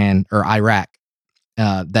Iran or Iraq,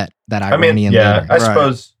 that Iranian leader. I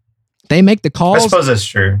suppose. They make the calls. I suppose that's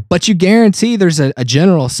true. But you guarantee there's a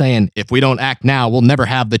general saying, if we don't act now, we'll never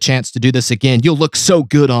have the chance to do this again. You'll look so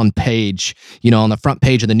good on page, on the front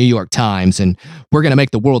page of the New York Times, and we're going to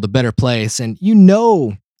make the world a better place. And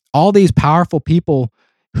all these powerful people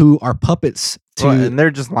who are puppets to... Well, and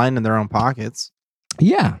they're just lining their own pockets.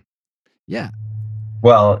 Yeah. Yeah.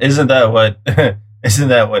 Well, isn't that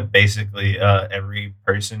what basically every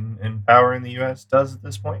person in power in the U.S. does at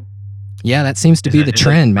this point? Yeah, that seems to be the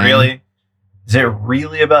trend, man. Really? Is it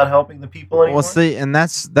really about helping the people anymore? Well, see, and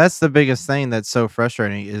that's the biggest thing that's so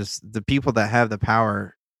frustrating is the people that have the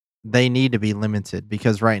power, they need to be limited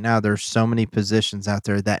because right now there's so many positions out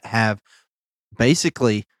there that have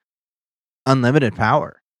basically unlimited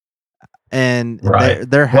power. And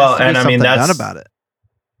there has to be something done about it.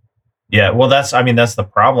 Yeah, well, that's the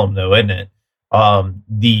problem, though, isn't it?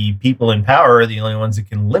 The people in power are the only ones that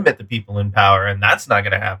can limit the people in power, and that's not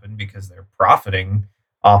going to happen because they're profiting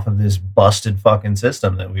off of this busted fucking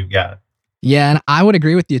system that we've got. Yeah, and I would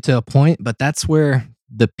agree with you to a point, but that's where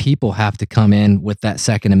the people have to come in with that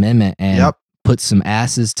Second Amendment and put some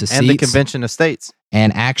asses to seats. And the Convention of States.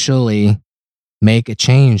 And actually make a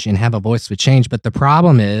change and have a voice for change. But the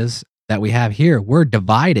problem is that we have here, we're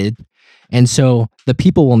divided, and so the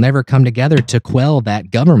people will never come together to quell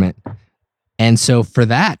that government. And so for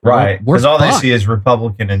that, right, because all they see is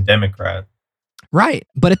Republican and Democrat. Right.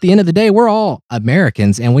 But at the end of the day, we're all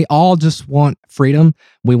Americans and we all just want freedom.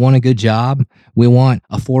 We want a good job. We want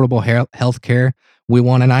affordable health care. We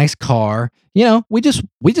want a nice car. We just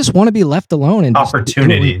want to be left alone and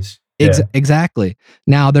opportunities. Exactly.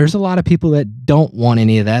 Now, there's a lot of people that don't want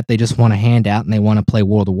any of that. They just want a handout and they want to play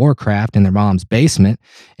World of Warcraft in their mom's basement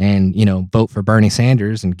and, vote for Bernie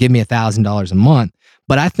Sanders and give me $1,000 a month.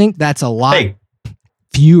 But I think that's a lot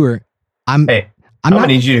fewer. I'm going to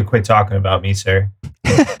need you to quit talking about me, sir.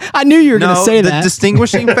 I knew you were going to say that. The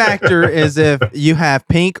distinguishing factor is if you have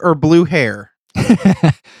pink or blue hair. All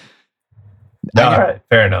right,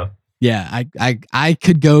 fair enough. Yeah, I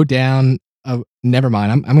could go down. Never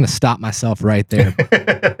mind. I'm going to stop myself right there.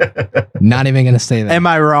 Not even going to say that. Am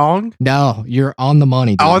I wrong? No, you're on the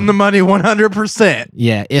money. Dude. On the money, 100%.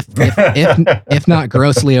 Yeah, if not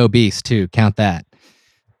grossly obese too, count that.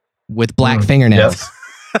 With black fingernails.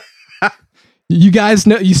 Yes. You guys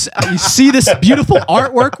know you see this beautiful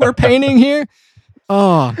artwork we're painting here?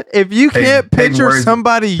 Oh, if you can't picture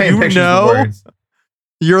somebody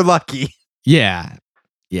you're lucky. Yeah.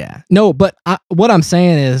 Yeah. No, but what I'm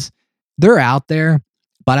saying is they're out there,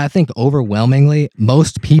 but I think overwhelmingly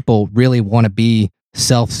most people really want to be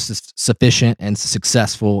self-sufficient and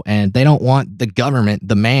successful, and they don't want the government,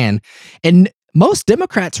 the man. And most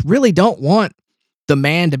Democrats really don't want the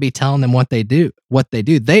man to be telling them what they do.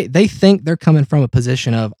 They think they're coming from a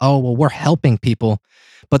position of, we're helping people,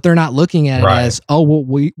 but they're not looking at it as,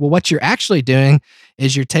 what you're actually doing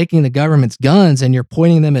is you're taking the government's guns and you're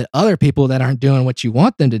pointing them at other people that aren't doing what you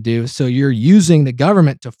want them to do. So you're using the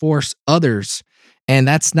government to force others. And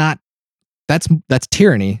that's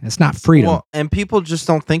tyranny. It's not freedom. Well, and people just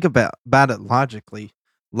don't think about it logically.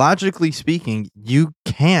 Logically speaking, you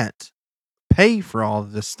can't pay for all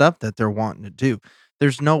of this stuff that they're wanting to do.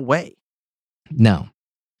 There's no way. No.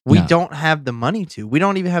 We don't have the money to. We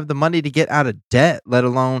don't even have the money to get out of debt, let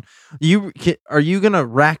alone are you going to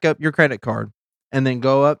rack up your credit card and then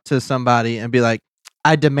go up to somebody and be like,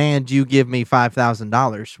 I demand you give me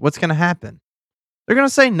 $5,000. What's going to happen? They're going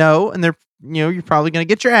to say no. And you're probably going to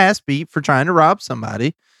get your ass beat for trying to rob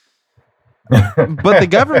somebody. But the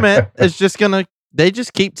government is just they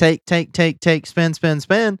just keep take,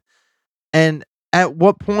 spend. And at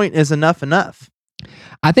what point is enough?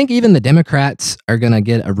 I think even the Democrats are going to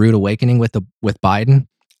get a rude awakening with Biden.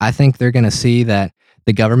 I think they're going to see that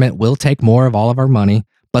the government will take more of all of our money,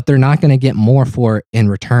 but they're not going to get more for it in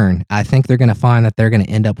return. I think they're going to find that they're going to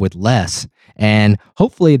end up with less. And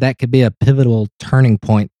hopefully that could be a pivotal turning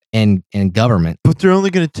point in government. But they're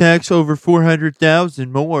only going to tax over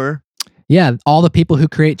 400,000 more. Yeah, all the people who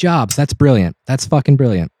create jobs. That's brilliant. That's fucking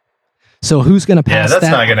brilliant. So who's going to pass that? Yeah,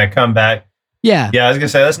 that's not going to come back. Yeah. Yeah, I was going to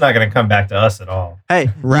say, that's not going to come back to us at all.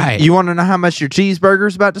 Hey, right. You want to know how much your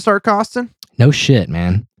cheeseburger's about to start costing? No shit,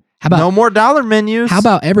 man. How about no more dollar menus? How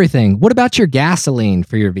about everything? What about your gasoline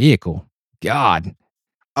for your vehicle? God.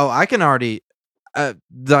 Oh, I can already.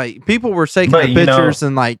 Like people were taking the pictures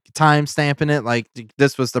and like time stamping it, like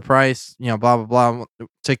this was the price, blah blah blah,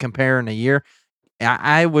 to compare in a year.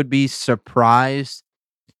 I would be surprised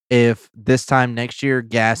if this time next year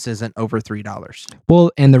gas isn't over $3.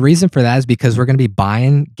 Well, and the reason for that is because we're going to be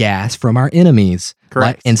buying gas from our enemies,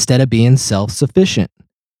 correct? Instead of being self-sufficient,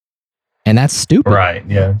 and that's stupid, right?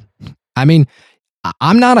 Yeah. I mean,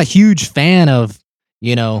 I'm not a huge fan of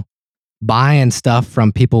buying stuff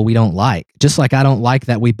from people we don't like. Just like I don't like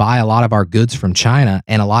that we buy a lot of our goods from China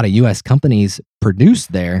and a lot of U.S. companies produce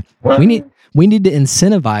there. What? We need to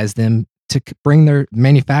incentivize them to bring their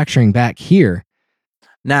manufacturing back here.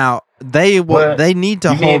 Now they need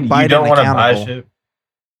to hold Biden accountable.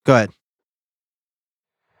 Go ahead.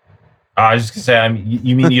 I was just gonna say, I mean,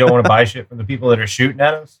 you mean you don't want to buy shit from the people that are shooting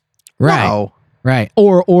at us? Right. No. Right.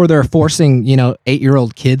 Or they're forcing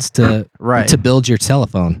 8-year-old kids to build your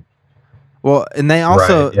telephone. Well, and they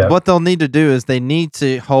also, what they'll need to do is they need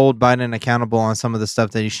to hold Biden accountable on some of the stuff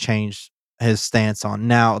that he's changed his stance on.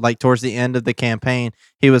 Now, like towards the end of the campaign,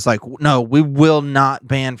 he was like, no, we will not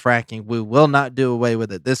ban fracking. We will not do away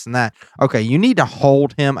with it, this and that. Okay, you need to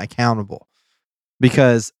hold him accountable,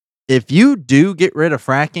 because if you do get rid of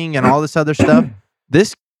fracking and all this other stuff,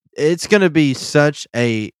 it's going to be such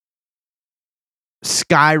a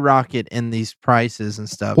skyrocket in these prices and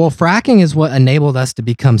stuff. Well, fracking is what enabled us to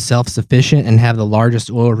become self-sufficient and have the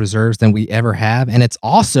largest oil reserves than we ever have, and it's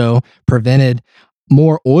also prevented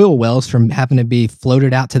more oil wells from having to be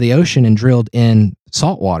floated out to the ocean and drilled in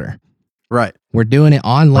salt water. Right. We're doing it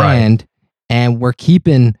on land, and we're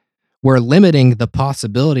limiting the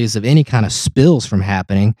possibilities of any kind of spills from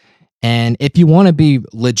happening. And if you want to be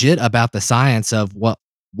legit about the science of what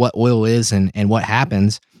oil is and what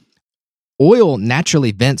happens, oil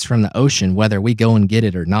naturally vents from the ocean, whether we go and get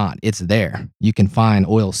it or not. It's there. You can find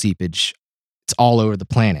oil seepage. It's all over the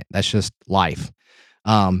planet. That's just life.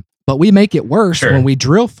 But we make it worse when we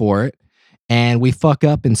drill for it and we fuck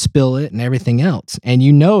up and spill it and everything else. And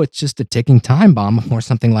it's just a ticking time bomb before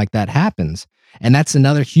something like that happens. And that's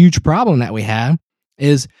another huge problem that we have,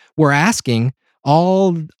 is we're asking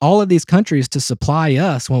all of these countries to supply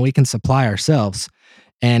us when we can supply ourselves.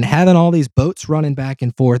 And having all these boats running back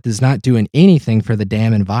and forth is not doing anything for the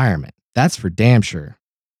damn environment. That's for damn sure.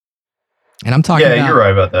 And I'm talking you're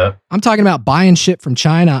right about that. I'm talking about buying shit from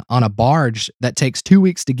China on a barge that takes 2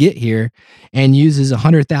 weeks to get here and uses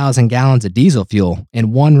 100,000 gallons of diesel fuel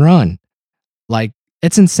in one run. Like,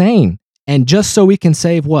 it's insane. And just so we can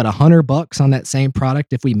save $100 on that same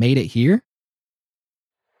product if we made it here.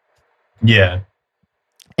 Yeah.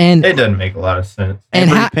 And it doesn't make a lot of sense.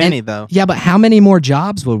 Every penny, though. Yeah, but how many more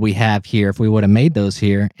jobs would we have here if we would have made those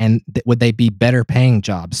here? And would they be better paying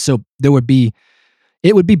jobs? So it would be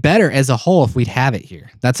better as a whole if we'd have it here.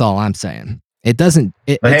 That's all I'm saying. It doesn't.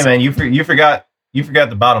 But hey, man, you forgot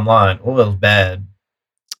the bottom line. Oil's bad.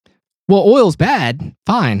 Well, oil's bad,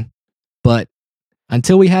 fine, but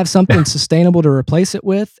until we have something sustainable to replace it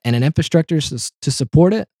with and an infrastructure to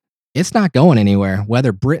support it, it's not going anywhere.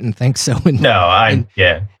 Whether Britain thinks so. In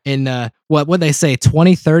what they say,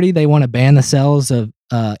 2030, they want to ban the sales of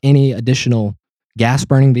any additional gas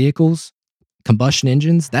burning vehicles, combustion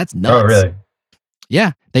engines. That's nuts. Oh, really?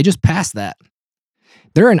 Yeah, they just passed that.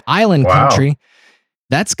 They're an island country.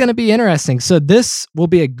 That's going to be interesting. So this will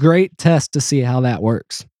be a great test to see how that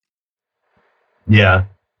works. Yeah.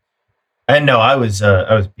 And no, I was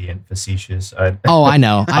being facetious. I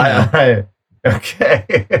know.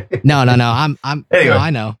 Okay. No. I'm anyway. No,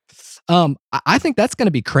 I know. I think that's going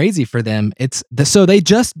to be crazy for them. So they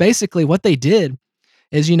just basically what they did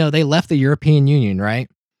is, they left the European Union, right?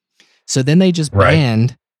 So then they just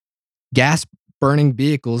banned gas burning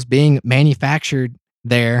vehicles being manufactured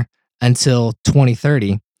there until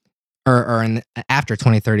 2030, or after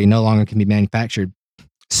 2030, no longer can be manufactured.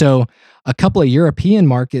 So a couple of European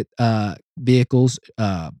market vehicles,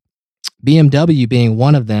 BMW being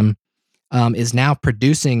one of them, is now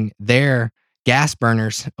producing their gas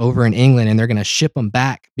burners over in England, and they're going to ship them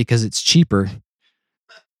back because it's cheaper.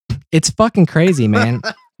 It's fucking crazy, man.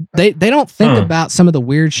 They don't think about some of the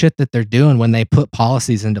weird shit that they're doing when they put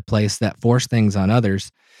policies into place that force things on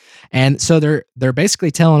others. And so they're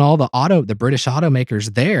basically telling all the British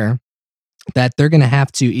automakers there that they're going to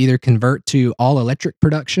have to either convert to all electric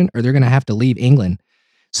production or they're going to have to leave England.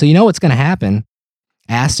 So what's going to happen?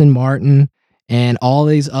 Aston Martin and all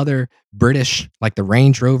these other British, like the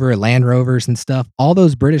Range Rover, Land Rovers and stuff, all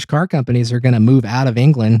those British car companies are going to move out of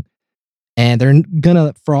England And they're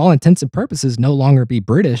gonna, for all intents and purposes, no longer be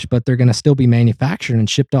British, but they're gonna still be manufactured and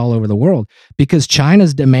shipped all over the world because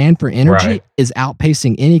China's demand for energy is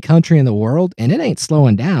outpacing any country in the world, and it ain't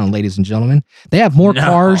slowing down, ladies and gentlemen. They have more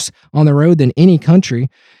cars on the road than any country,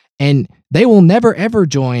 and they will never ever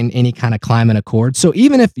join any kind of climate accord. So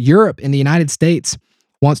even if Europe and the United States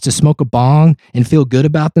wants to smoke a bong and feel good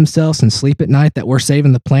about themselves and sleep at night that we're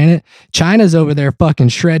saving the planet, China's over there fucking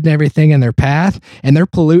shredding everything in their path, and they're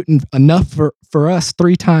polluting enough for us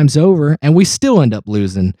 3 times over, and we still end up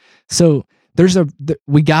losing. So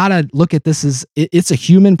we gotta look at this as it's a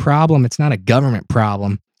human problem. It's not a government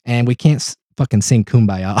problem, and we can't fucking sing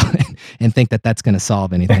Kumbaya and think that that's going to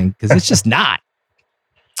solve anything because it's just not.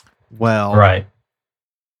 Well, right.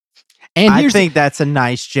 And I think that's a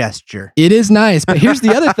nice gesture. It is nice, but here's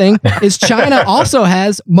the other thing: is China also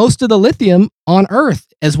has most of the lithium on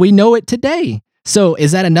Earth as we know it today. So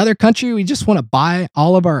is that another country we just want to buy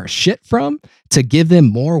all of our shit from to give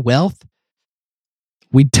them more wealth?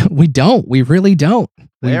 We don't. We really don't.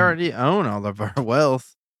 They already own all of our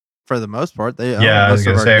wealth for the most part. They own I was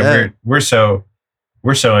going to say we're so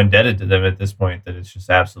indebted to them at this point that it's just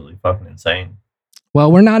absolutely fucking insane.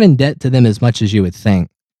 Well, we're not in debt to them as much as you would think.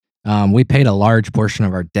 We paid a large portion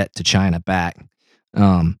of our debt to China back.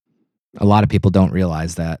 A lot of people don't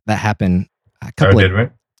realize that happened a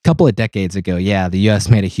couple of decades ago. Yeah, the U.S.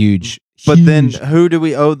 made a huge. But then, who do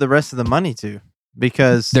we owe the rest of the money to?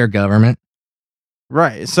 Because their government,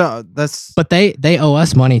 right? So that's. But they owe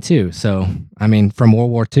us money too. So I mean, from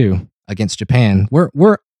World War II against Japan,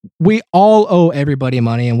 we all owe everybody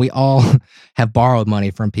money, and we all have borrowed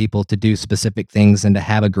money from people to do specific things and to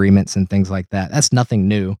have agreements and things like that. That's nothing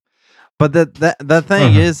new. But the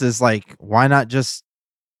thing is like, why not just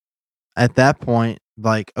at that point,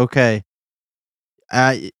 like, okay,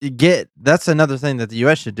 that's another thing that the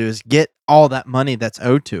U.S. should do is get all that money that's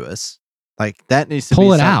owed to us. Like that needs to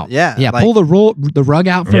pull it out. Yeah. Like, pull the rug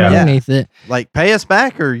out from underneath it. Like pay us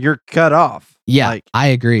back or you're cut off. Yeah, like, I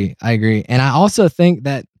agree. And I also think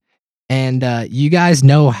that, and you guys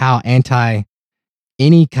know how anti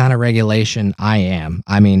any kind of regulation I am.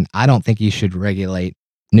 I mean, I don't think you should regulate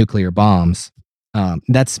nuclear bombs. I'm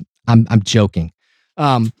joking.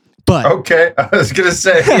 But okay, I was gonna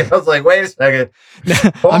say, I was like, wait a second.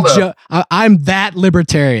 I'm that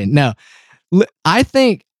libertarian. No, I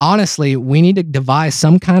think honestly, we need to devise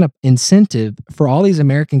some kind of incentive for all these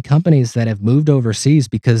American companies that have moved overseas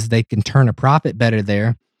because they can turn a profit better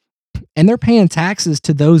there, and they're paying taxes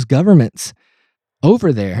to those governments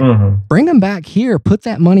over there. Mm-hmm. Bring them back here. Put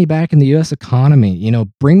that money back in the U.S. economy.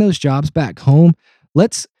 Bring those jobs back home.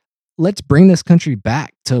 Let's bring this country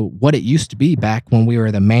back to what it used to be back when we were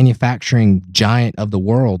the manufacturing giant of the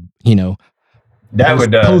world. That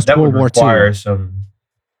would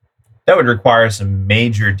require some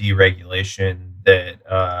major deregulation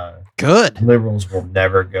that good liberals will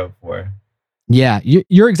never go for. Yeah,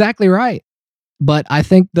 you're exactly right. But I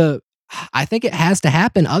think it has to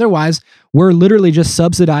happen. Otherwise, we're literally just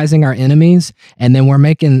subsidizing our enemies, and then we're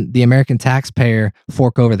making the American taxpayer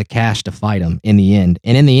fork over the cash to fight them in the end.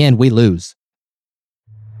 And in the end, we lose.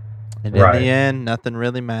 And in the end, nothing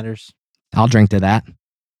really matters. I'll drink to that.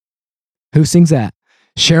 Who sings that?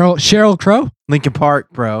 Sheryl Crow? Linkin Park,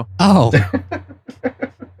 bro. Oh.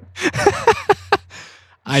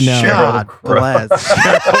 I know. God bless.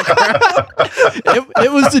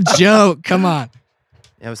 It was a joke. Come on.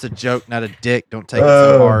 It was a joke, not a dick. Don't take it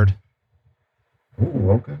so hard.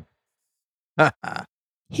 Ooh, okay.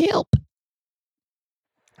 Help.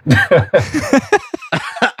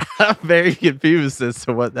 I'm very confused as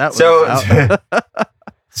to what that was about.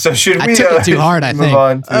 So should we? I took it too hard, I think.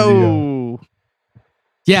 On to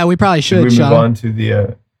yeah, we probably should. We move on to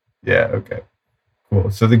the. Yeah. Okay.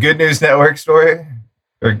 Cool. So the Good News Network story,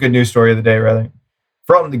 or Good News story of the day, rather,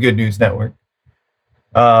 from the Good News Network.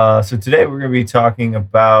 So today we're going to be talking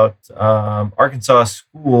about Arkansas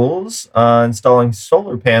schools installing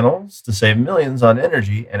solar panels to save millions on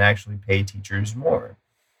energy and actually pay teachers more.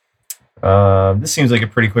 This seems like a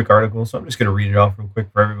pretty quick article, so I'm just going to read it off real quick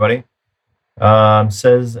for everybody.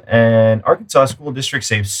 Says an Arkansas school district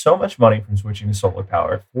saved so much money from switching to solar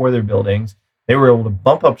power for their buildings, they were able to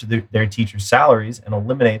bump up to their teachers' salaries and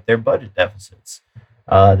eliminate their budget deficits.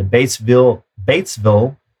 The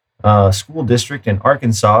Batesville school district in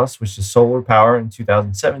Arkansas switched to solar power in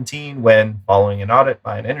 2017 when, following an audit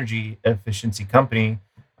by an energy efficiency company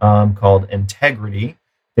called Integrity,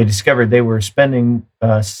 they discovered they were spending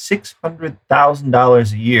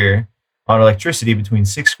 $600,000 a year on electricity between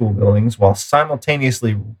 6 school buildings while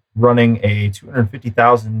simultaneously running a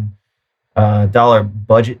 $250,000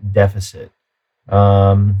 budget deficit.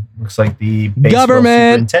 Looks like the Batesville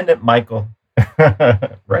Government superintendent, Michael.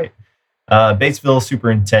 Right. Batesville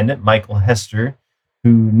superintendent, Michael Hester,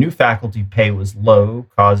 who knew faculty pay was low,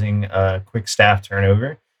 causing a quick staff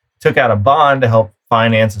turnover, took out a bond to help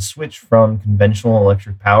finance a switch from conventional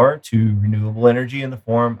electric power to renewable energy in the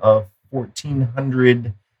form of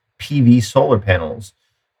 1,400 PV solar panels.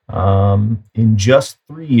 In just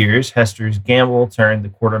 3 years, Hester's gamble turned the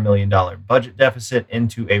 $250,000 budget deficit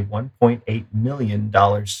into a $1.8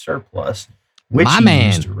 million surplus, which he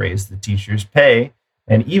used to raise the teachers' pay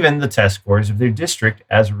and even the test scores of their district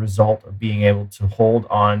as a result of being able to hold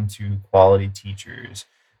on to quality teachers.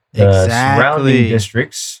 The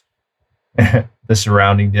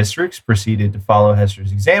surrounding districts proceeded to follow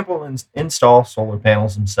Hester's example and install solar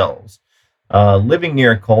panels themselves. Living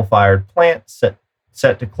near a coal-fired plant set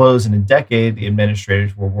to close in a decade, the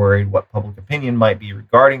administrators were worried what public opinion might be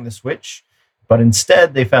regarding the switch, but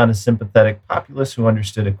instead they found a sympathetic populace who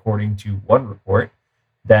understood, according to one report,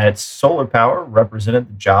 that solar power represented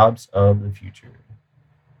the jobs of the future.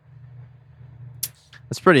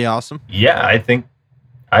 That's pretty awesome. Yeah, I think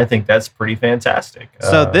that's pretty fantastic.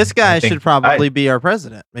 So this guy should probably be our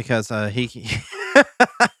president because he.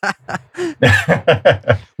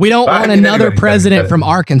 We don't want another president from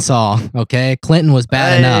Arkansas. Okay, Clinton was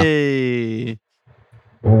bad enough.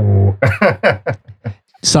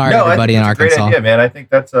 Sorry, everybody in Arkansas. Great idea, man. I think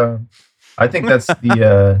that's the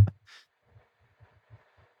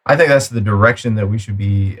the direction that we should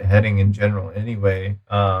be heading in general. Anyway,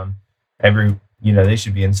 they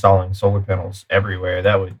should be installing solar panels everywhere.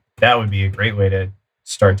 That would be a great way to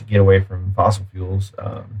start to get away from fossil fuels.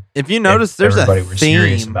 If you notice, there's a theme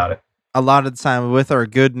serious about it. A lot of the time with our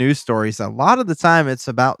good news stories. A lot of the time, it's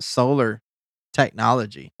about solar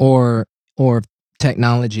technology or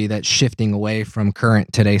technology that's shifting away from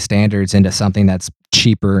current today's standards into something that's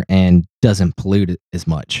cheaper and doesn't pollute as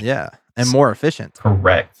much. Yeah, and more efficient.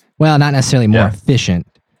 Correct. Well, not necessarily more efficient.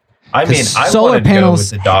 I mean, solar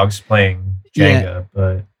panels go with the dogs playing Jenga,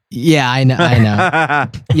 but. Yeah, I know.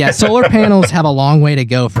 Yeah, solar panels have a long way to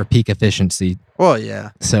go for peak efficiency. Well, yeah.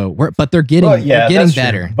 So they're getting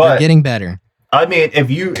better. They're getting better. I mean,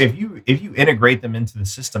 if you integrate them into the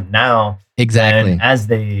system now, exactly, and as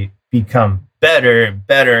they become better,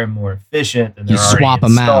 more efficient, and you swap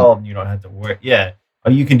them out, and you don't have to work. Yeah,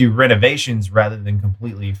 or you can do renovations rather than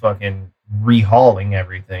completely fucking rehauling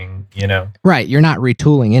everything. Right? You're not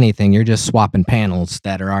retooling anything. You're just swapping panels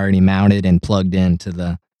that are already mounted and plugged into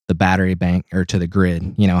the battery bank or to the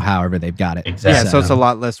grid, however they've got it. Exactly. Yeah, so it's a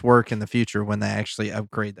lot less work in the future when they actually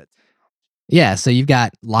upgrade that. Yeah, so you've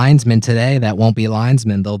got linesmen today that won't be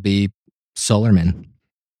linesmen, they'll be solarmen.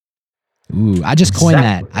 Ooh, I just coined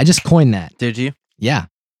that. Did you? Yeah.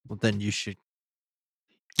 Well, then you should.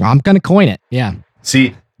 I'm going to coin it. Yeah.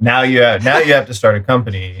 See, now you have to start a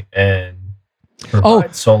company and provide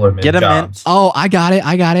solarmen jobs. Oh, I got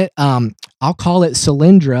it. I'll call it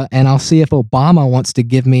Cylindra, and I'll see if Obama wants to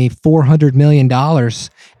give me $400 million,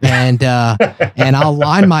 and I'll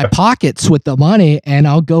line my pockets with the money, and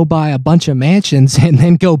I'll go buy a bunch of mansions, and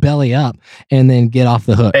then go belly up, and then get off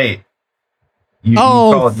the hook. Hey, you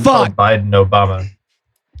called Biden Obama.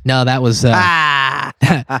 No, that was yeah.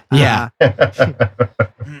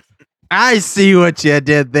 I see what you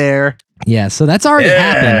did there. Yeah, so that's already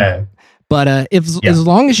happened. But as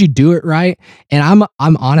long as you do it right, and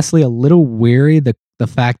I'm honestly a little weary the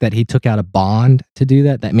fact that he took out a bond to do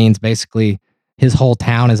that. That means basically his whole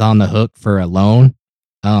town is on the hook for a loan,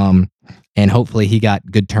 and hopefully he got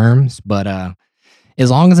good terms. But as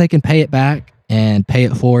long as they can pay it back and pay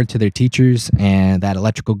it forward to their teachers and that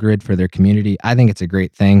electrical grid for their community, I think it's a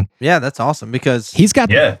great thing. Yeah, that's awesome because he's got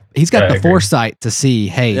the foresight to see,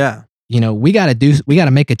 hey, we got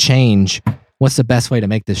to make a change. What's the best way to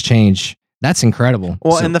make this change? That's incredible.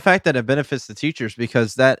 Well, and the fact that it benefits the teachers,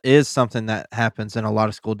 because that is something that happens in a lot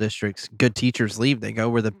of school districts. Good teachers leave. They go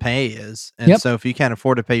where the pay is. And so if you can't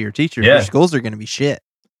afford to pay your teachers, your schools are going to be shit.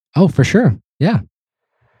 Oh, for sure. Yeah.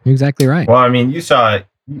 You're exactly right. Well, I mean, you saw it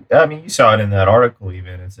in that article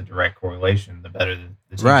even. It's a direct correlation. The better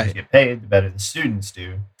the teachers get paid, the better the students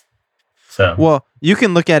do. So, well, you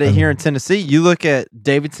can look at it here in Tennessee. You look at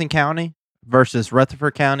Davidson County versus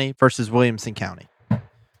Rutherford County versus Williamson County.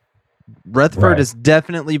 Rutherford is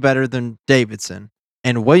definitely better than Davidson,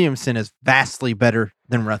 and Williamson is vastly better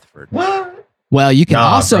than Rutherford. What? Well, you can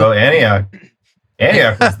also Antioch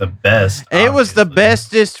was the best. It was the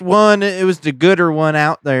bestest one. It was the gooder one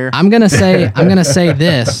out there. I'm gonna say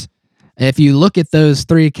this. If you look at those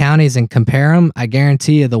three counties and compare them, I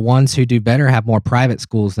guarantee you the ones who do better have more private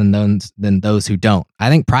schools than those who don't. I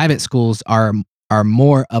think private schools are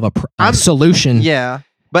more of a solution. Yeah.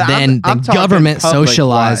 But then I'm the government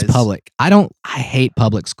socialized public-wise. public. I hate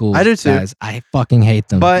public schools. I do too. Guys. I fucking hate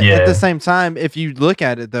them. But Yeah. at the same time, if you look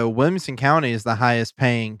at it though, Williamson County is the highest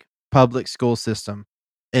paying public school system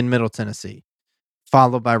in Middle Tennessee,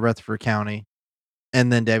 followed by Rutherford County,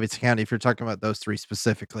 and then Davidson County. If you're talking about those three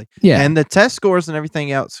specifically, yeah. and the test scores and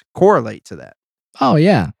everything else correlate to that. Oh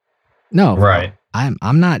yeah. No. Right. I'm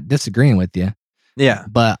not disagreeing with you, Yeah.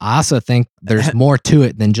 but I also think there's more to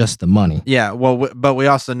it than just the money. Yeah, well, but we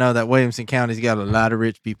also know that Williamson County's got a lot of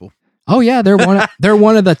rich people. Oh yeah, they're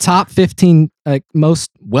one of the top 15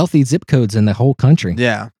 most wealthy zip codes in the whole country.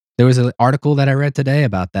 Yeah, There was an article that I read today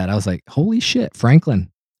about that. I was like, holy shit, Franklin's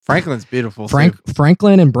beautiful.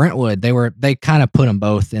 Franklin and Brentwood, they kind of put them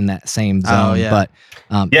both in that same zone. Oh, yeah. But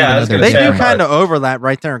Yeah, I was gonna They say, do kind of overlap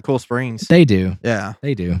right there in Cool Springs. they do. Yeah,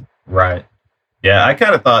 They do. Right. Yeah, I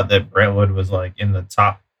kind of thought that Brentwood was like in the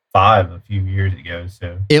top 5 a few years ago.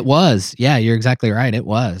 So It was. Yeah, you're exactly right. It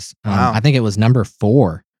was. Wow. I think it was number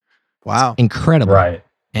 4. wow. Incredible. right.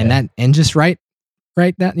 And Yeah. and just right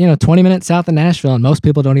that 20 minutes south of Nashville, and most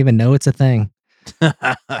people don't even know it's a thing.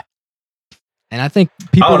 And I think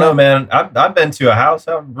people I don't know, man. I've been to a house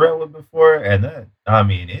out in Brentwood before, and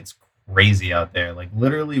it's crazy out there. Like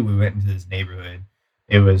literally, we went into this neighborhood.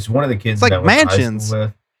 It was one of the kids It's like that I went to high mansions. school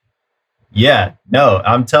with. Yeah, no,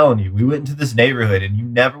 I'm telling you, we went into this neighborhood, and you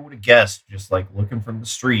never would have guessed, just like looking from the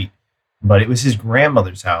street. But it was his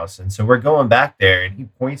grandmother's house, and so we're going back there, and he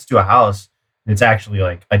points to a house that's actually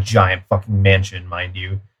like a giant fucking mansion, mind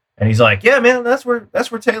you. And he's like, "Yeah, man, that's where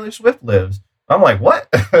Taylor Swift lives." I'm like, "What?"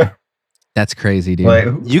 that's crazy, dude. Like,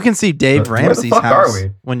 who- You can see Dave Where the Ramsey's fuck are house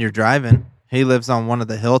we? when you're driving. He lives on one of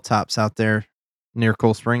the hilltops out there near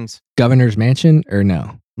Cool Springs. Governor's Mansion or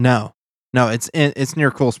no? No, it's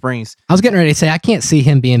near Cool Springs. I was getting ready to say I can't see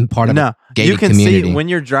him being part of a No, gated you can community. see when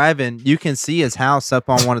you're driving. You can see his house up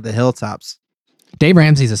on one of the hilltops. Dave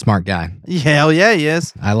Ramsey's a smart guy. Hell yeah, he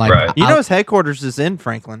is. I like. Right. You know his headquarters is in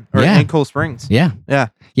Franklin or Yeah. in Cool Springs. Yeah. Yeah.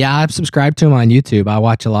 Yeah. I've subscribed to him on YouTube. I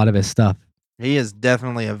watch a lot of his stuff. He is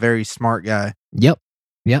definitely a very smart guy. Yep.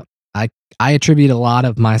 I attribute a lot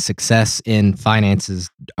of my success in finances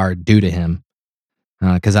are due to him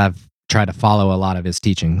because I've tried to follow a lot of his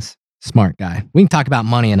teachings. Smart guy. We can talk about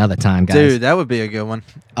money another time, guys. Dude, that would be a good one.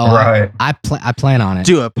 Oh, Right. I plan on it.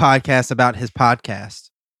 Do a podcast about his podcast.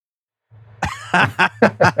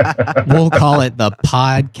 We'll call it the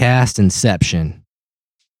podcast Inception.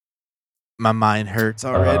 My mind hurts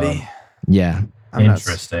already. Yeah, I'm not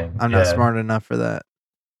Interesting. I'm not Yeah. smart enough for that.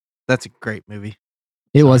 That's a great movie.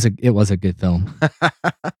 it was a good film.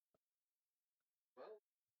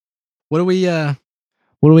 What do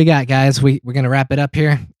we got, guys? We're gonna wrap it up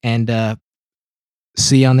here and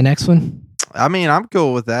see you on the next one. I mean, I'm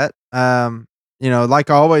cool with that. Like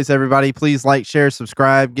always, everybody, please like, share,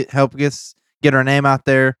 subscribe, help us get our name out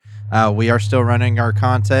there. We are still running our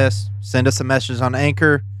contest. Send us a message on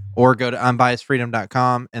Anchor or go to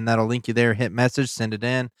unbiasedfreedom.com and that'll link you there. Hit message, send it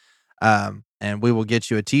in, and we will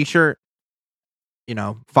get you a t-shirt.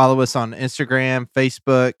 Follow us on Instagram,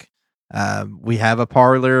 Facebook. We have a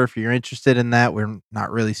parlor if you're interested in that. We're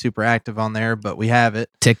not really super active on there, but we have it.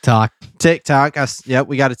 TikTok, Yep,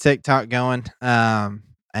 we got a TikTok going.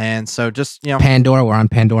 And so just, Pandora. We're on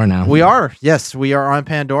Pandora now. we are. Yes, we are on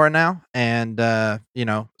Pandora now. And,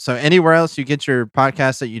 so anywhere else you get your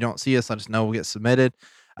podcast that you don't see us, let us know. We'll get submitted.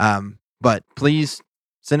 But please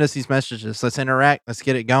send us these messages. Let's interact. Let's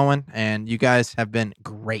get it going. And you guys have been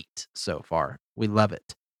great so far. We love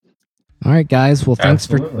it. All right, guys. Well, thanks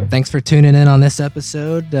Absolutely. for tuning in on this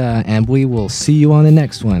episode, and we will see you on the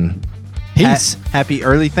next one. Peace. Happy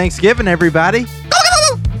early Thanksgiving, everybody.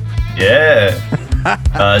 Yeah.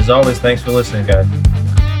 As always, thanks for listening, guys.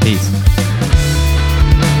 Peace.